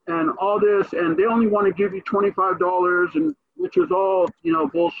all this. And they only want to give you $25, and which was all, you know,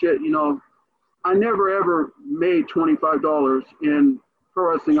 bullshit. You know, I never ever made $25 in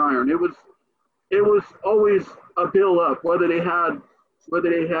Pro Wrestling Iron. It was always a bill up, whether they had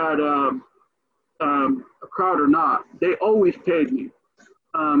a crowd or not. They always paid me.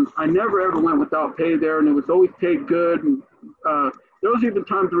 I never ever went without pay there, and it was always paid good. And there was even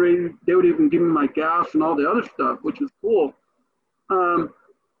times where they would even give me my gas and all the other stuff, which is cool.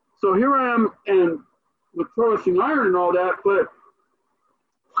 So here I am, and with Pro Wrestling Iron and all that, but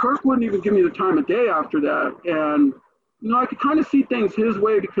Kirk wouldn't even give me the time of day after that. And you know, I could kind of see things his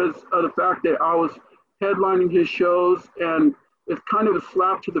way because of the fact that I was headlining his shows, and it's kind of a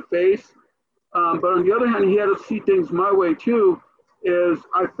slap to the face. But on the other hand, he had to see things my way too. Is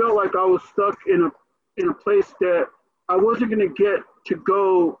I felt like I was stuck in a place that I wasn't going to get to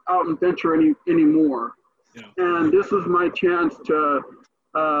go out and venture anymore. Yeah. And this was my chance to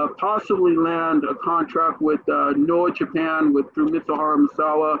possibly land a contract with Noah Japan through Mitsuharu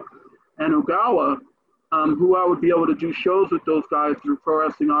Misawa and Ogawa, who I would be able to do shows with those guys through Pro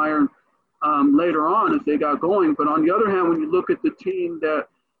Wrestling Iron later on as they got going. But on the other hand, when you look at the team that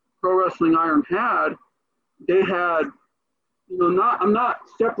Pro Wrestling Iron had, they had, you know, I'm not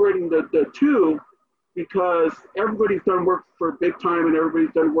separating the two because everybody's done work for Big Time and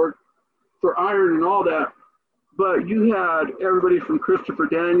everybody's done work for Iron and all that. But you had everybody from Christopher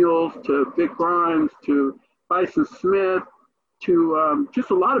Daniels to Vic Grimes to Bison Smith to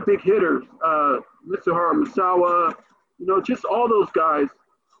just a lot of big hitters, Mitsuharu Misawa, you know, just all those guys,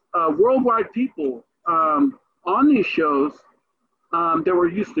 worldwide people on these shows that were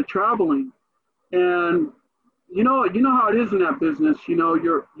used to traveling. And you know how it is in that business. You know,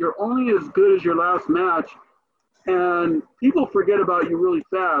 you're only as good as your last match, and people forget about you really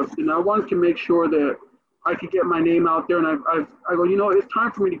fast. And I wanted to make sure that I could get my name out there. And I go, you know, it's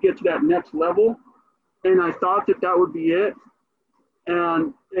time for me to get to that next level. And I thought that would be it.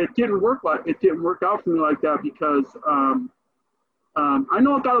 And it didn't work out for me like that because I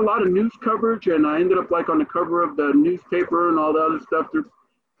know I got a lot of news coverage, and I ended up like on the cover of the newspaper and all the other stuff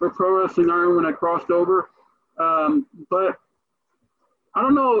for Pro Wrestling Iron when I crossed over. But I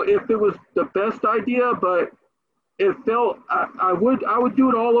don't know if it was the best idea, but it felt I would do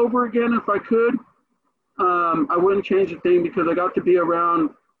it all over again if I could. I wouldn't change a thing because I got to be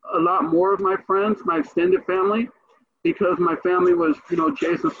around a lot more of my friends, my extended family, because my family was, you know,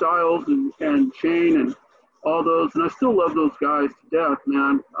 Jason Styles and Shane and all those, and I still love those guys to death,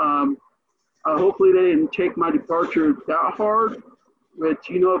 man. Hopefully they didn't take my departure that hard, which,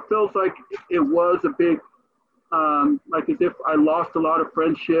 you know, it feels like it was a big, like as if I lost a lot of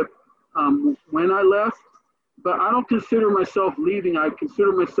friendship when I left. But I don't consider myself leaving. I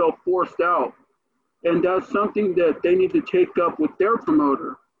consider myself forced out. And that's something that they need to take up with their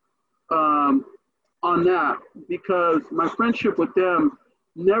promoter on that, because my friendship with them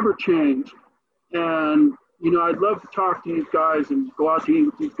never changed. And, you know, I'd love to talk to these guys and go out to eat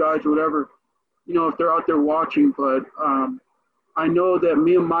with these guys or whatever, you know, if they're out there watching. But I know that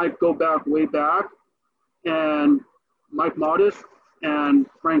me and Mike go way back, and Mike Modest and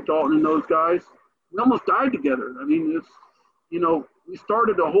Frank Dalton and those guys, we almost died together. I mean, it's, you know, we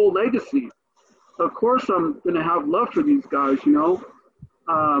started a whole legacy. Of course, I'm going to have love for these guys, you know.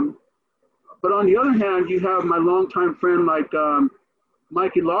 But on the other hand, you have my longtime friend like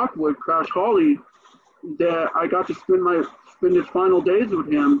Mikey Lockwood, Crash Holly, that I got to spend his final days with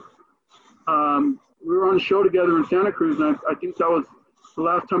him. We were on a show together in Santa Cruz, and I think that was the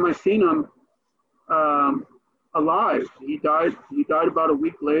last time I seen him. alive. He died about a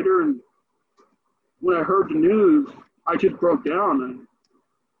week later, and when I heard the news, I just broke down, and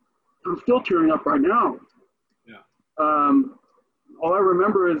I'm still tearing up right now. Yeah. All I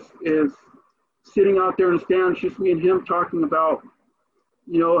remember is sitting out there in the stands, just me and him talking about,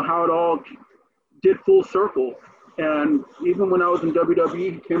 how it all did full circle. And even when I was in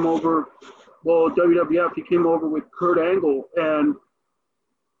WWE, he came over, WWF, he came over with Kurt Angle, and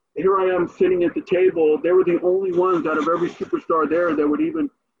here I am sitting at the table. They were the only ones out of every superstar there that would even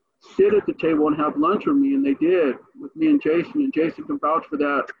sit at the table and have lunch with me, and they did, with me and Jason can vouch for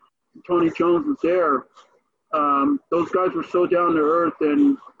that. Tony Jones was there. Those guys were so down to earth,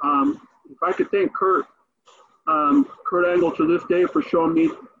 and if I could thank Kurt Angle to this day for showing me,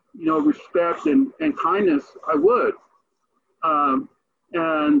 respect and kindness, I would.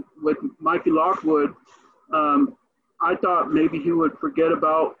 And with Mikey Lockwood, I thought maybe he would forget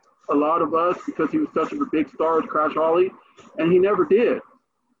about a lot of us because he was such a big star as Crash Holly, and he never did.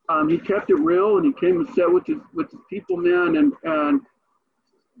 He kept it real, and he came and sat with his people, man. And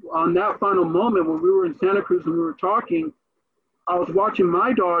on that final moment when we were in Santa Cruz and we were talking, I was watching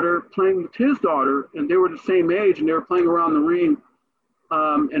my daughter playing with his daughter, and they were the same age, and they were playing around the ring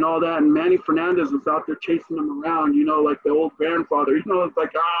and all that. And Manny Fernandez was out there chasing them around, like the old grandfather. It's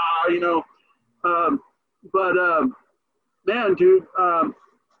like, man, dude,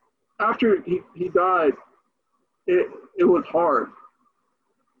 after he died, it was hard.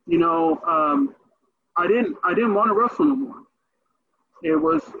 I didn't want to wrestle no more. It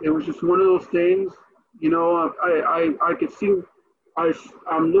was just one of those things, I could see,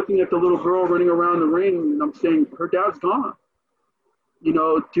 I'm looking at the little girl running around the ring, and I'm saying, her dad's gone.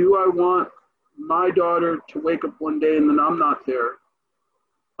 Do I want my daughter to wake up one day and then I'm not there?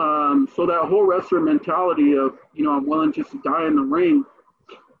 So that whole wrestler mentality of, I'm willing just to die in the ring,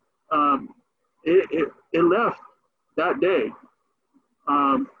 it left that day.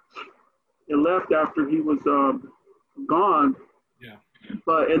 It left after he was gone. Yeah.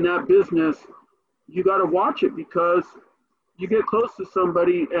 But in that business, you got to watch it, because you get close to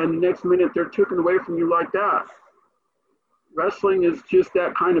somebody and the next minute they're taken away from you like that. Wrestling is just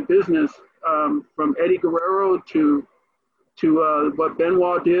that kind of business, from Eddie Guerrero to what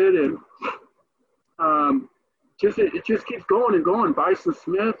Benoit did, and it just keeps going and going. Bison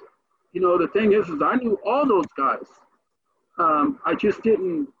Smith, the thing is I knew all those guys. I just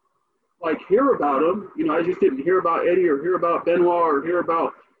didn't hear about them. I just didn't hear about Eddie or hear about Benoit or hear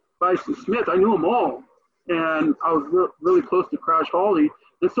about Bison Smith. I knew them all, and I was really close to Crash Holly,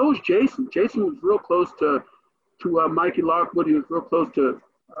 and so was Jason. Jason was real close to Mikey Lockwood. He was real close to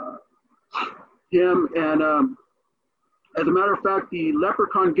him, and as a matter of fact, the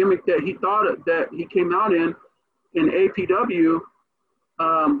leprechaun gimmick that he thought that he came out in APW,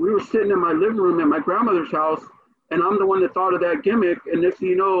 we were sitting in my living room at my grandmother's house, and I'm the one that thought of that gimmick, and next thing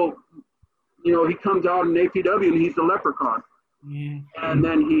you know, he comes out in APW and he's the leprechaun. Mm-hmm. And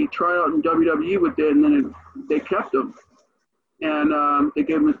then he tried out in WWE with it, and then they kept him. And they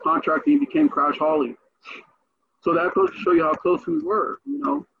gave him his contract, and he became Crash Holly. So that goes to show you how close we were,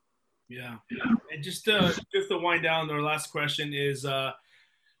 Yeah. And just to wind down, our last question is, do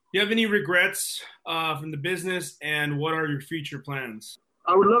you have any regrets from the business, and what are your future plans?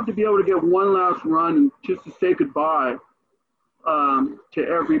 I would love to be able to get one last run and just to say goodbye to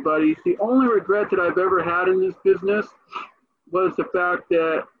everybody. The only regret that I've ever had in this business was the fact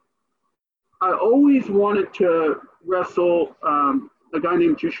that I always wanted to wrestle a guy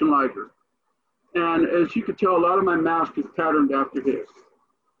named Jushin Liger. And as you could tell, a lot of my mask is patterned after his.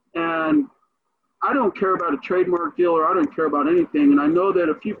 And I don't care about a trademark deal, or I don't care about anything. And I know that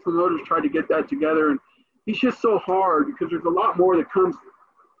a few promoters tried to get that together, and he's just so hard because there's a lot more that comes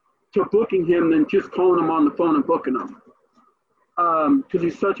to booking him than just calling him on the phone and booking him. Because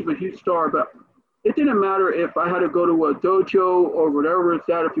he's such a huge star. But it didn't matter if I had to go to a dojo or whatever it's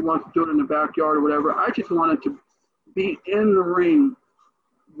at, if he wants to do it in the backyard or whatever. I just wanted to be in the ring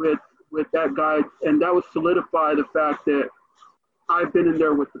with that guy, and that would solidify the fact that I've been in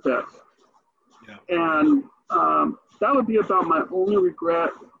there with the best. Yeah. And that would be about my only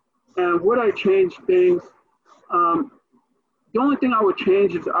regret. And would I change things? The only thing I would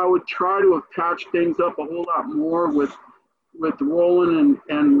change is I would try to have patched things up a whole lot more with Roland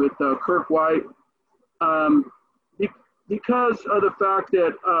and with Kirk White, because of the fact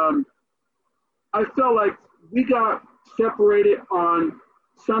that I felt like we got separated on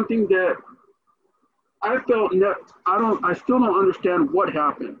something that I felt I still don't understand what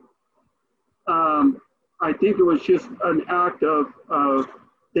happened. I think it was just an act of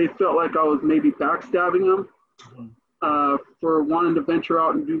they felt like I was maybe backstabbing them for wanting to venture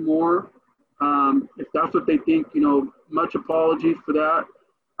out and do more. If that's what they think, much apologies for that.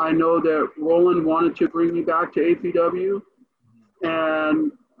 I know that Roland wanted to bring me back to APW,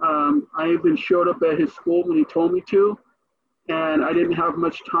 and I even showed up at his school when he told me to, and I didn't have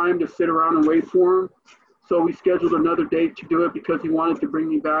much time to sit around and wait for him. So we scheduled another date to do it because he wanted to bring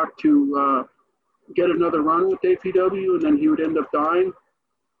me back to get another run with APW, and then he would end up dying.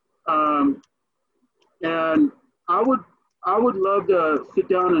 And I would love to sit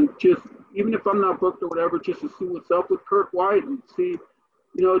down and just, even if I'm not booked or whatever, just to see what's up with Kirk White and see,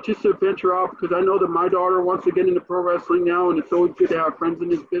 just to venture out, because I know that my daughter wants to get into pro wrestling now, and it's always good to have friends in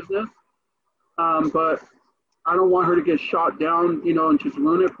this business. But I don't want her to get shot down, and just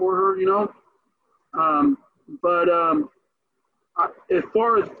ruin it for her, as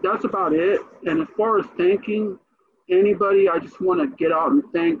far as that's about it. And as far as thanking anybody, I just want to get out and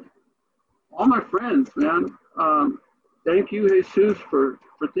thank all my friends, man. Thank you, Jesus, for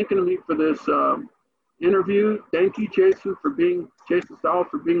thinking of me for this interview. Thank you, Jason Sal,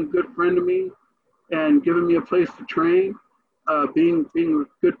 for being a good friend to me and giving me a place to train, being a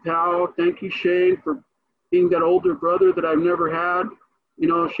good pal. Thank you, Shane, for being that older brother that I've never had.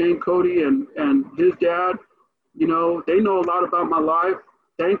 Shane Cody and his dad, they know a lot about my life.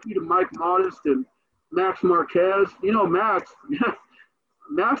 Thank you to Mike Modest and Max Marquez. Max,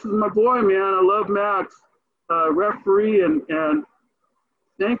 Max is my boy, man. I love Max, referee, and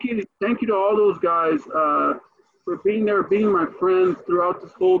thank you to all those guys for being there, being my friends throughout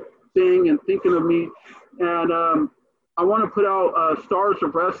this whole thing and thinking of me. And I want to put out Stars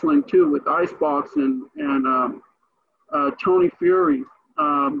of Wrestling too with Icebox and Tony Fury.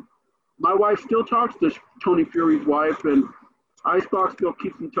 My wife still talks to Tony Fury's wife, and Icebox still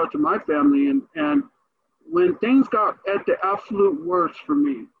keeps in touch with my family. And when things got at the absolute worst for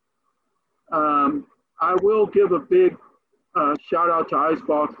me, I will give a big shout out to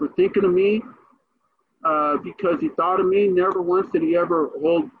Icebox for thinking of me, because he thought of me. Never once did he ever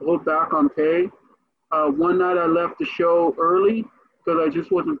hold back on pay. One night I left the show early because I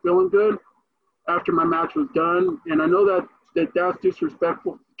just wasn't feeling good after my match was done. And I know that's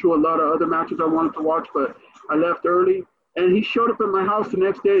disrespectful to a lot of other matches I wanted to watch, but I left early. And he showed up at my house the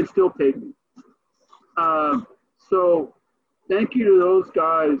next day and still paid me. So thank you to those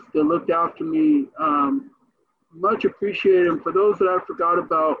guys that looked after me. Much appreciated. And for those that I forgot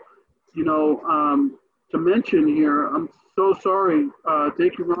about, to mention here, I'm so sorry.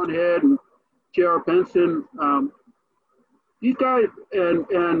 Thank you, Ron Head and J.R. Benson. These guys,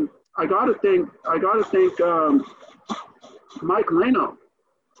 and I gotta thank Mike Leno.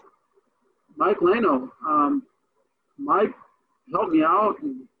 Mike helped me out,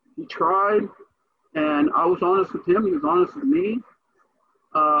 and he tried, and I was honest with him. He was honest with me.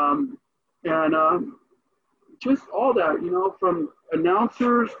 Just all that, from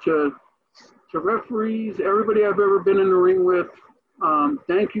announcers to referees, everybody I've ever been in the ring with.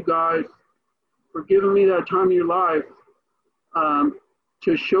 Thank you guys for giving me that time of your life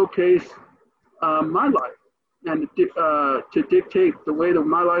to showcase my life and to dictate the way that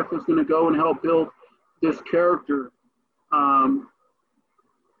my life was going to go and help build this character.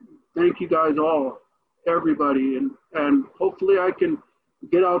 Thank you guys all, everybody. And hopefully I can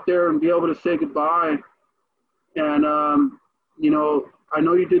get out there and be able to say goodbye. And, I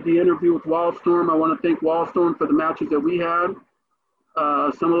know you did the interview with Wildstorm. I want to thank Wildstorm for the matches that we had.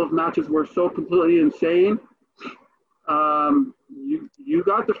 Some of those matches were so completely insane. You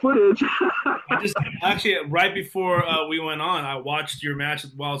got the footage. Actually, right before we went on, I watched your match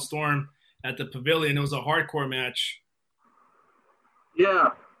with Wildstorm at the Pavilion. It was a hardcore match.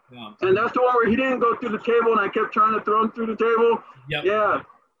 Yeah. And that's the one where he didn't go through the table, and I kept trying to throw him through the table. Yep. Yeah.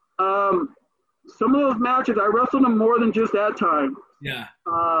 Some of those matches, I wrestled them more than just that time. Yeah.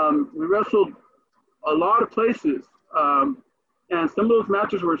 We wrestled a lot of places. And some of those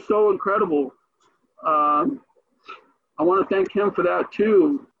matches were so incredible. I want to thank him for that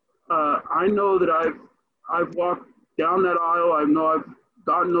too. I know that I've walked down that aisle. I know I've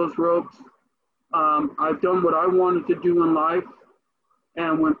gotten those ropes. I've done what I wanted to do in life.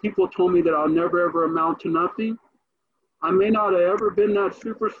 And when people told me that I'll never ever amount to nothing, I may not have ever been that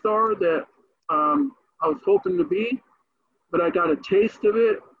superstar that I was hoping to be, but I got a taste of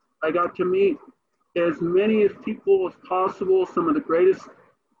it. I got to meet as many as people as possible, some of the greatest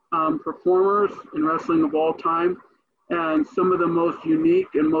performers in wrestling of all time, and some of the most unique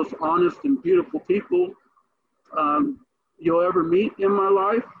and most honest and beautiful people you'll ever meet in my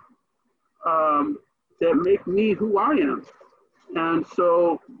life, that make me who I am. And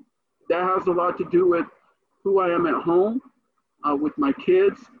so that has a lot to do with who I am at home, with my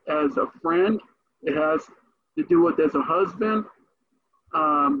kids, as a friend. It has to do with as a husband.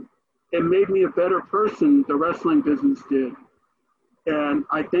 it made me a better person. The wrestling business did, and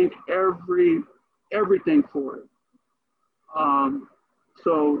I thank everything for it.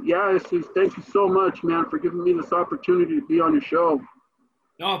 So yeah, it's just, thank you so much, man, for giving me this opportunity to be on your show.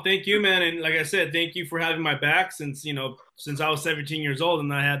 No, thank you, man. And like I said, thank you for having my back since I was 17 years old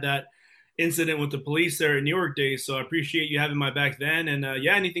and I had that incident with the police there in New York days. So I appreciate you having my back then. And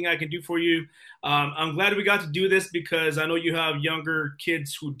yeah, anything I can do for you. I'm glad we got to do this because I know you have younger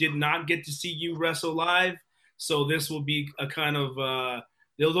kids who did not get to see you wrestle live. So this will be a kind of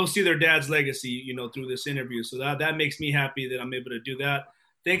they'll see their dad's legacy, through this interview. So that makes me happy that I'm able to do that.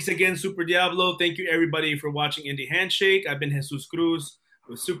 Thanks again, Super Diablo. Thank you, everybody, for watching Indie Handshake. I've been Jesus Cruz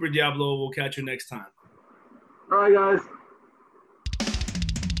with Super Diablo. We'll catch you next time. All right, guys.